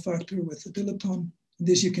conformal factor with the dilaton.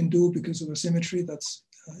 This you can do because of a symmetry that's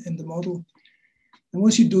in the model. And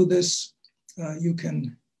once you do this, you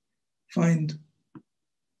can find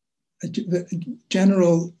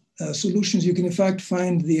general solutions. You can in fact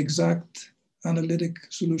find the exact analytic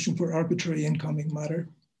solution for arbitrary incoming matter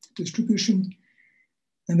distribution.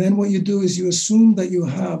 And then what you do is you assume that you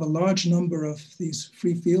have a large number of these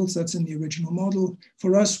free fields. That's in the original model.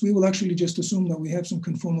 For us, we will actually just assume that we have some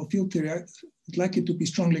conformal field theory. I'd like it to be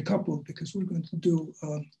strongly coupled because we're going to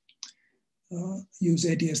use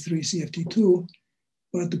ADS3 CFT2.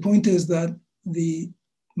 But the point is that the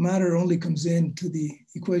matter only comes into the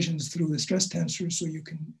equations through the stress tensor, so you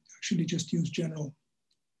can actually just use general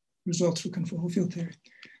results for conformal field theory.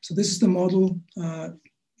 So this is the model.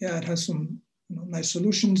 It has some nice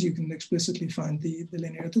solutions. You can explicitly find the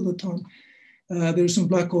linear dilaton. There's some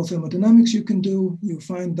black hole thermodynamics you can do. You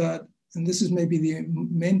find that, and this is maybe the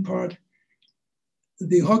main part,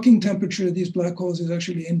 the Hawking temperature of these black holes is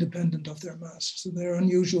actually independent of their mass. So they're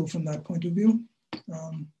unusual from that point of view.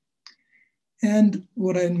 And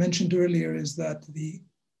what I mentioned earlier is that the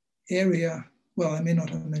area, well, I may not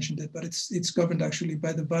have mentioned it, but it's governed actually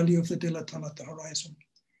by the value of the dilaton at the horizon.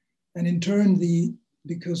 And in turn,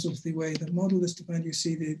 because of the way the model is defined, you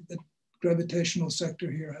see the gravitational sector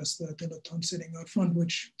here has the dilaton sitting out front,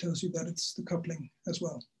 which tells you that it's the coupling as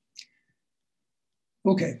well.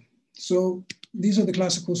 Okay, so these are the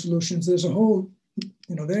classical solutions. There's a whole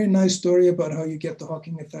very nice story about how you get the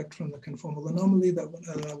Hawking effect from the conformal anomaly that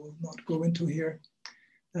I will not go into here.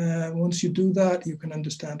 Once you do that, you can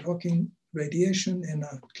understand Hawking radiation in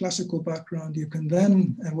a classical background. You can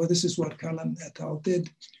then, and this is what Callan et al. Did,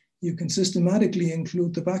 you can systematically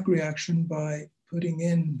include the back reaction by putting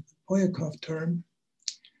in Polyakov term,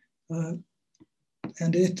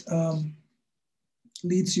 and it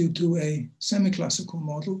leads you to a semi-classical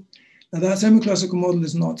model. Now that semi-classical model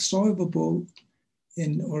is not solvable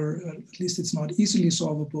or at least it's not easily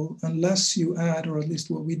solvable unless you add, or at least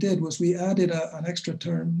what we did was we added an extra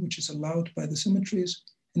term which is allowed by the symmetries.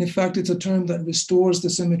 And in fact, it's a term that restores the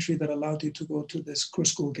symmetry that allowed you to go to this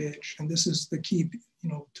Kruskal gauge. And this is the key,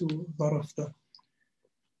 to a lot of the,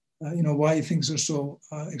 why things are so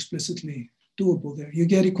explicitly doable there. You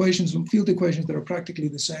get equations, field equations that are practically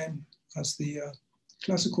the same as the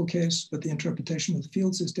classical case, but the interpretation of the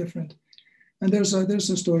fields is different. And there's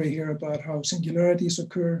a story here about how singularities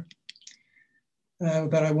occur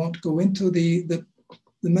that I won't go into. The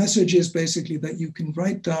message is basically that you can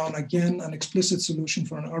write down, again, an explicit solution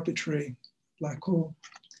for an arbitrary black hole.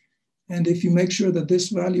 And if you make sure that this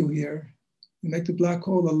value here, you make the black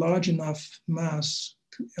hole a large enough mass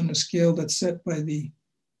on a scale that's set by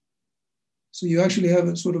so you actually have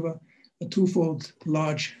a sort of a twofold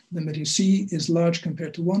large limit here. C is large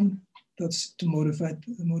compared to 1. That's to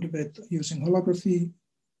motivate using holography,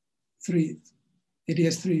 ADS3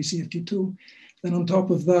 CFT2. Then on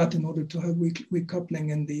top of that, in order to have weak coupling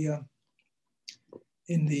in the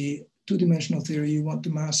two-dimensional theory, you want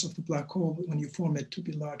the mass of the black hole when you form it to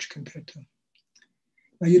be large compared to.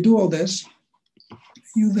 Now you do all this,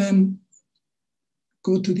 you then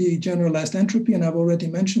go to the generalized entropy, and I've already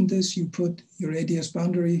mentioned this. You put your ADS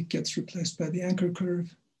boundary, gets replaced by the anchor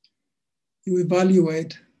curve. You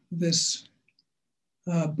evaluate this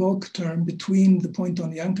bulk term between the point on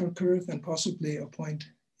the anchor curve and possibly a point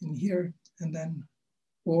in here, and then,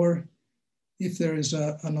 or if there is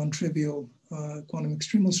a non-trivial quantum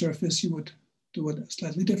extremal surface, you would do a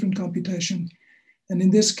slightly different computation. And in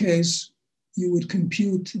this case, you would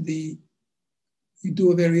compute you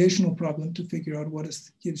do a variational problem to figure out what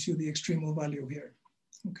gives you the extremal value here,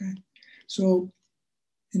 okay? So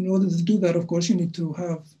in order to do that, of course, you need to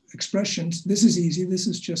have expressions. This is easy. This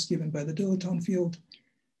is just given by the dilaton field.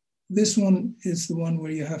 This one is the one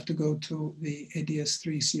where you have to go to the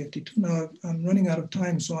ADS3 CFT2. Now, I'm running out of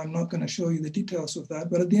time, so I'm not going to show you the details of that.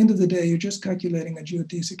 But at the end of the day, you're just calculating a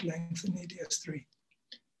geodesic length in ADS3.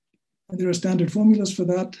 And there are standard formulas for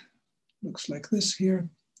that. Looks like this here,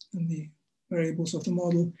 and the variables of the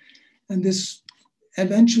model. And this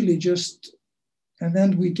eventually just, and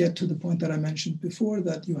then we get to the point that I mentioned before,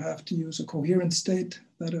 that you have to use a coherent state.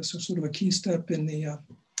 That is a sort of a key step in the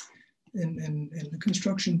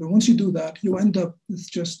construction. But once you do that, you end up with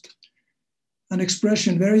just an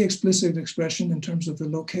expression, very explicit expression in terms of the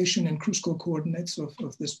location and Kruskal coordinates of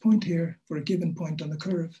this point here for a given point on the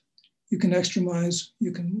curve. You can extremize,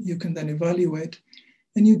 you can then evaluate,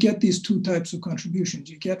 and you get these two types of contributions.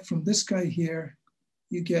 You get from this guy here,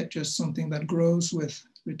 you get just something that grows with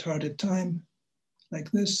retarded time,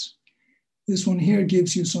 like this. This one here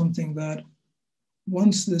gives you something that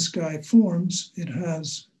once this guy forms, it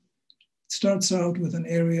starts out with an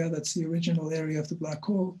area that's the original area of the black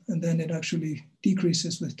hole, and then it actually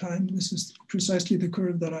decreases with time. This is precisely the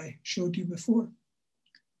curve that I showed you before.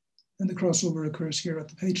 And the crossover occurs here at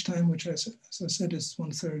the page time, which, as I said, is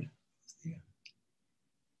 1/3.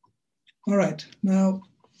 All right, now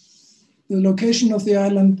the location of the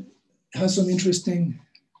island has some interesting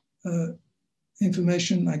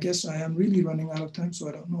information. I guess I am really running out of time, so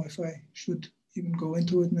I don't know if I should even go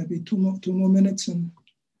into it. Maybe two more minutes. And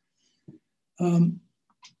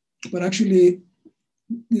but actually,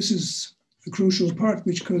 this is a crucial part,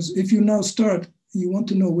 because if you now start, you want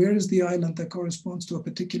to know where is the island that corresponds to a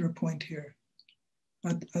particular point here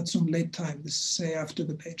at some late time, this is, say, after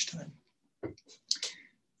the page time.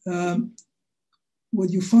 What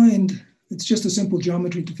you find, it's just a simple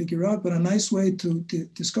geometry to figure out, but a nice way to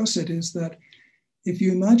discuss it is that if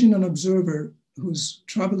you imagine an observer who's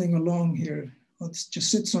traveling along here, just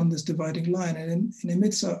sits on this dividing line and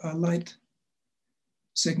emits a light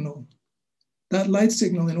signal. That light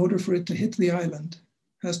signal, in order for it to hit the island,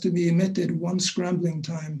 has to be emitted one scrambling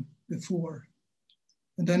time before.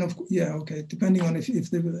 And then, depending on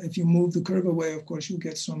if you move the curve away, of course, you'll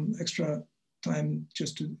get some extra time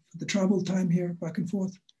just for the travel time here, back and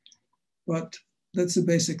forth. But that's the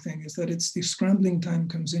basic thing, is that it's the scrambling time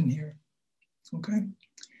comes in here, okay?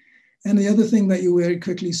 And the other thing that you very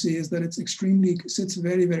quickly see is that sits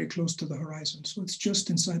very, very close to the horizon. So it's just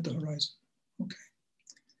inside the horizon, okay?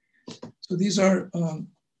 So these are, and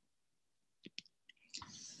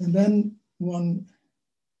then when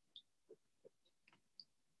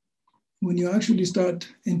you actually start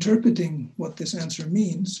interpreting what this answer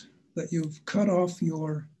means, that you've cut off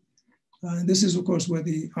your, and this is of course where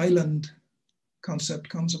the island concept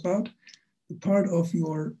comes about, the part of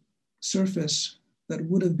your surface that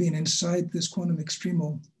would have been inside this quantum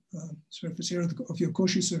extremal surface here, of your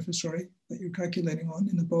Cauchy surface, sorry, that you're calculating on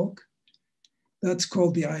in the bulk, that's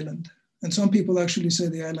called the island. And some people actually say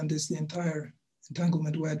the island is the entire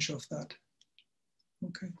entanglement wedge of that.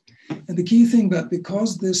 Okay, and the key thing that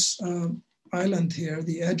because this island here,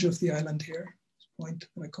 the edge of the island here, point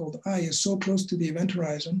that I called I, is so close to the event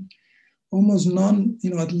horizon, almost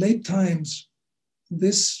at late times,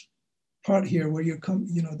 this part here where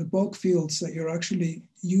the bulk fields that you're actually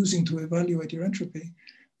using to evaluate your entropy,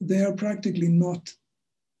 they are practically not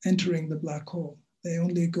entering the black hole. They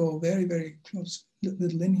only go very, very close,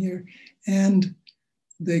 little in here, and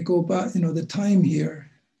they go back, the time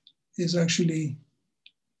here is actually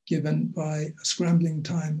given by a scrambling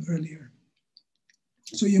time earlier.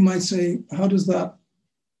 So you might say, how does that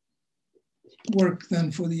work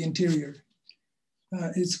then for the interior?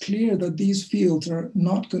 It's clear that these fields are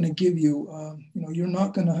not going to give you, you're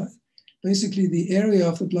not going to, basically the area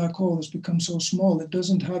of the black hole has become so small, it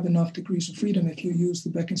doesn't have enough degrees of freedom if you use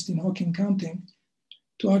the Bekenstein-Hawking counting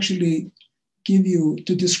to actually give you,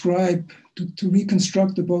 to describe, to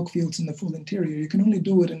reconstruct the bulk fields in the full interior. You can only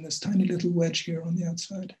do it in this tiny little wedge here on the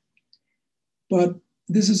outside. But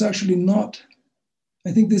this is actually not,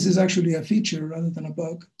 I think this is actually a feature rather than a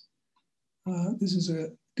bug.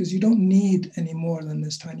 Because you don't need any more than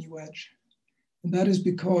this tiny wedge. And that is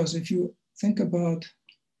because if you think about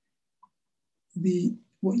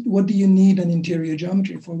what do you need an interior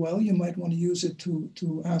geometry for? Well, you might want to use it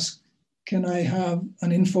to ask can I have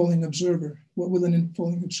an infalling observer? What will an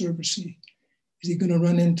infalling observer see? Is he going to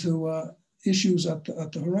run into issues at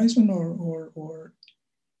the horizon, or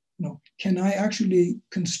no? Can I actually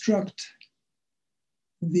construct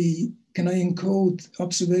can I encode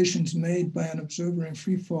observations made by an observer in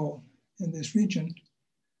free fall in this region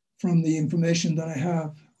from the information that I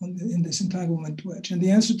have in this entanglement wedge? And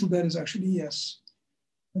the answer to that is actually yes.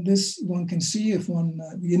 And this one can see if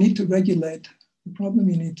you need to regulate the problem.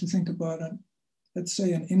 You need to think about let's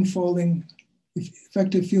say an infalling,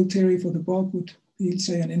 effective field theory for the bulk would be,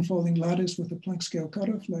 say, an infalling lattice with a Planck scale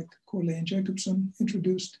cutoff like Corley and Jacobson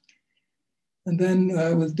introduced. And then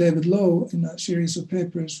with David Lowe in that series of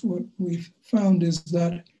papers, what we've found is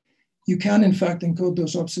that you can in fact encode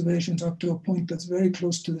those observations up to a point that's very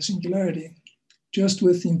close to the singularity, just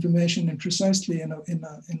with the information and precisely in a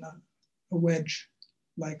wedge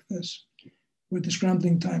like this, where the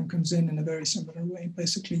scrambling time comes in a very similar way.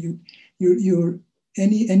 Basically,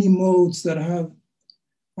 any modes that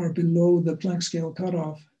are below the Planck scale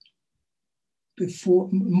cutoff before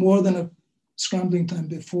more than a scrambling time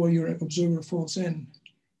before your observer falls in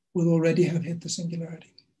will already have hit the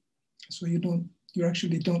singularity. So you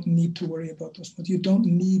actually don't need to worry about those, but you don't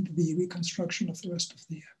need the reconstruction of the rest of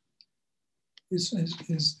the is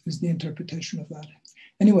the interpretation of that.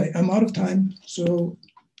 Anyway, I'm out of time, so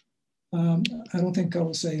I don't think I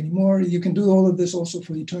will say any more. You can do all of this also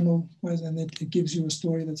for eternal, and it gives you a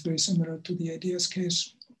story that's very similar to the ADS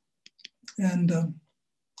case. And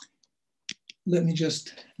let me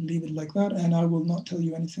just leave it like that, and I will not tell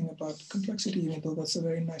you anything about complexity, even though that's a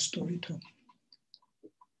very nice story too.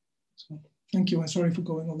 So thank you, and sorry for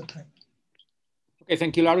going over time. Okay,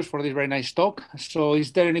 thank you, Larus, for this very nice talk. So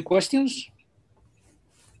is there any questions?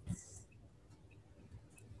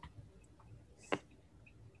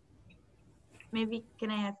 Maybe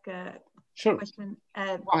can I ask a Sure. question?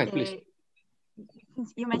 Go ahead, please.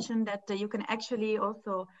 Since you mentioned that you can actually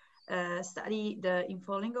also study the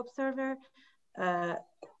infalling observer,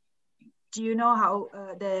 do you know how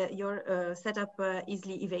your setup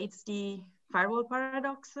easily evades the firewall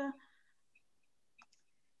paradox?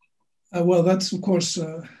 Well, that's of course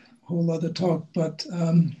a whole other talk, but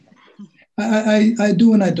I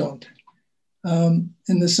do and I don't,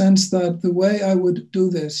 in the sense that the way I would do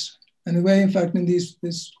this, and the way, in fact, in this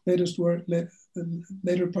latest work, the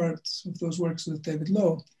later parts of those works with David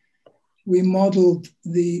Lowe, we modeled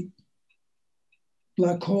the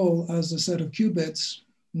black hole as a set of qubits,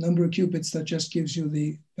 number of qubits that just gives you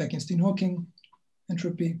the Bekenstein-Hawking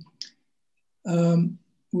entropy.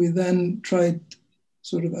 We then tried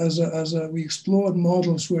sort of we explored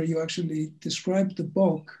models where you actually describe the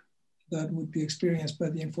bulk that would be experienced by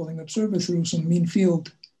the infalling observer through some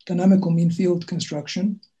dynamical mean field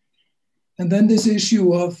construction. And then this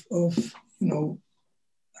issue of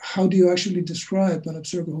how do you actually describe an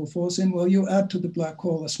observer who falls in? Well, you add to the black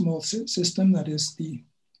hole a small system that is the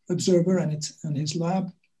observer and his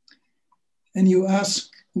lab. And you ask,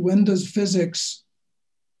 when does physics,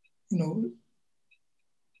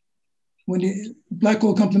 black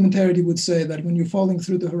hole complementarity would say that when you're falling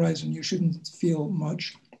through the horizon, you shouldn't feel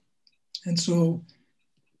much. And so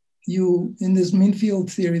in this mean field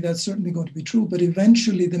theory, that's certainly going to be true, but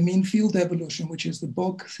eventually the mean field evolution, which is the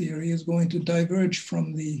bulk theory, is going to diverge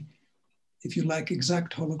from the, if you like,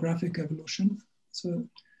 exact holographic evolution. So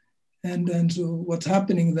what's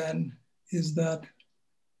happening then is that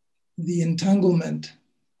the entanglement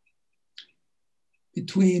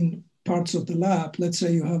between parts of the lab, let's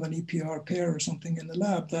say you have an EPR pair or something in the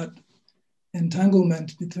lab, that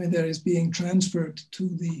entanglement between there is being transferred to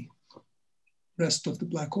the rest of the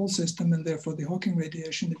black hole system, and therefore the Hawking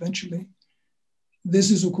radiation eventually. This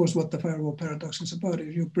is, of course, what the firewall paradox is about.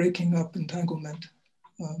 If you're breaking up entanglement,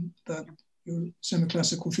 that your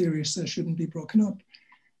semi-classical theory says shouldn't be broken up.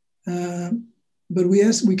 But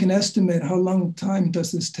we can estimate how long time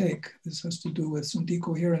does this take. This has to do with some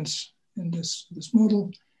decoherence in this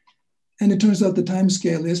model. And it turns out the time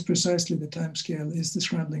scale is precisely the time scale is the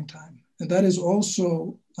scrambling time. And that is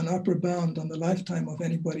also an upper bound on the lifetime of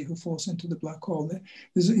anybody who falls into the black hole.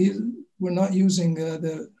 We're not using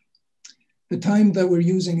the time that we're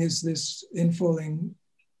using is this infalling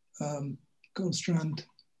Goldstrand,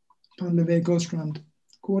 Pan-Levé Goldstrand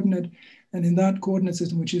coordinate. And in that coordinate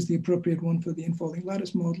system, which is the appropriate one for the infalling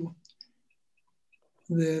lattice model,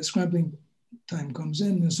 the scrambling time comes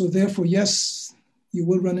in. And so therefore, yes, you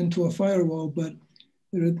will run into a firewall, but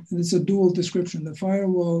it's a dual description. The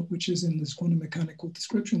firewall, which is in this quantum mechanical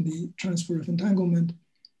description, the transfer of entanglement,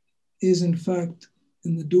 is in fact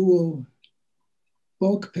in the dual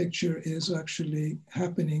bulk picture is actually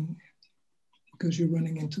happening because you're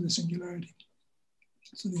running into the singularity.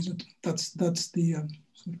 So these are, that's the,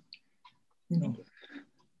 sort of, you know.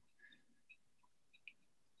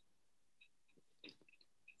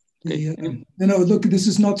 You know, look, this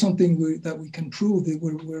is not something that we can prove. That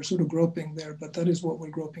we're sort of groping there, but that is what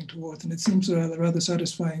we're groping towards. And it seems a rather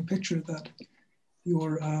satisfying picture that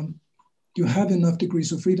you have enough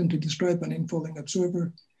degrees of freedom to describe an infalling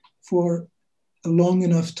observer for a long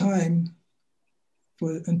enough time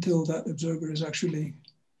until that observer is actually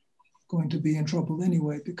going to be in trouble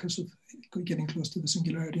anyway because of getting close to the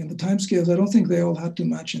singularity. And the timescales, I don't think they all had to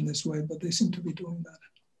match in this way, but they seem to be doing that.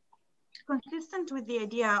 Consistent with the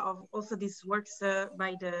idea of also these works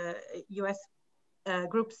by the US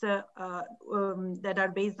groups that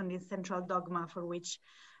are based on this central dogma for which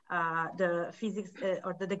the physics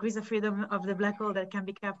or the degrees of freedom of the black hole that can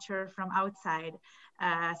be captured from outside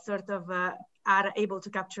are able to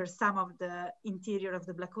capture some of the interior of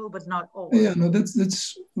the black hole, but not all. Yeah, no,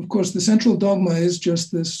 that's of course, the central dogma is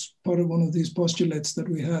just this part of one of these postulates that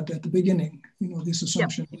we had at the beginning, you know, this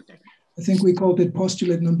assumption. Yep, exactly. I think we called it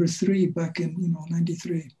postulate number 3 back in, you know,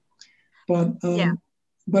 93. But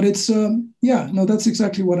but it's yeah, no, that's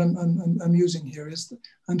exactly what I'm using here. Is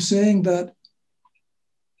I'm saying that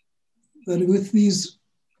with these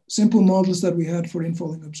simple models that we had for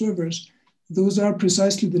infalling observers, those are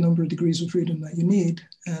precisely the number of degrees of freedom that you need,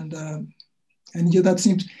 and yeah, that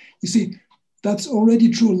seems, you see, that's already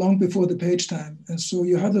true long before the page time. And so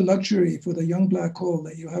you have the luxury for the young black hole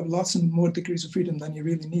that you have lots and more degrees of freedom than you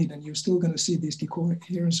really need. And you're still going to see these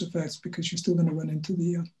decoherence effects because you're still going to run into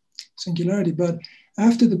the singularity. But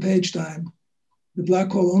after the page time, the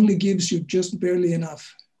black hole only gives you just barely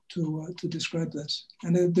enough to describe this.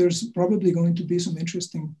 And there's probably going to be some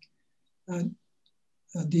interesting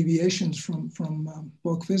deviations from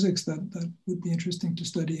bulk physics that would be interesting to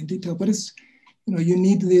study in detail. But it's, you know, you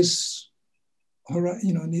need this,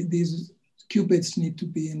 you know, these qubits need to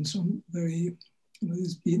be in some very, you know,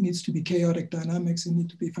 it needs to be chaotic dynamics, it need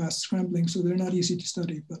to be fast scrambling, so they're not easy to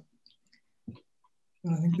study, but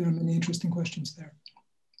I think there are many interesting questions there.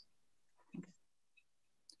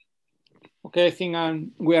 Okay, I think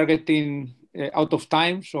we are getting out of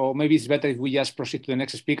time, so maybe it's better if we just proceed to the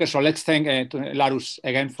next speaker. So let's thank Larus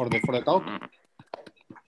again for the talk.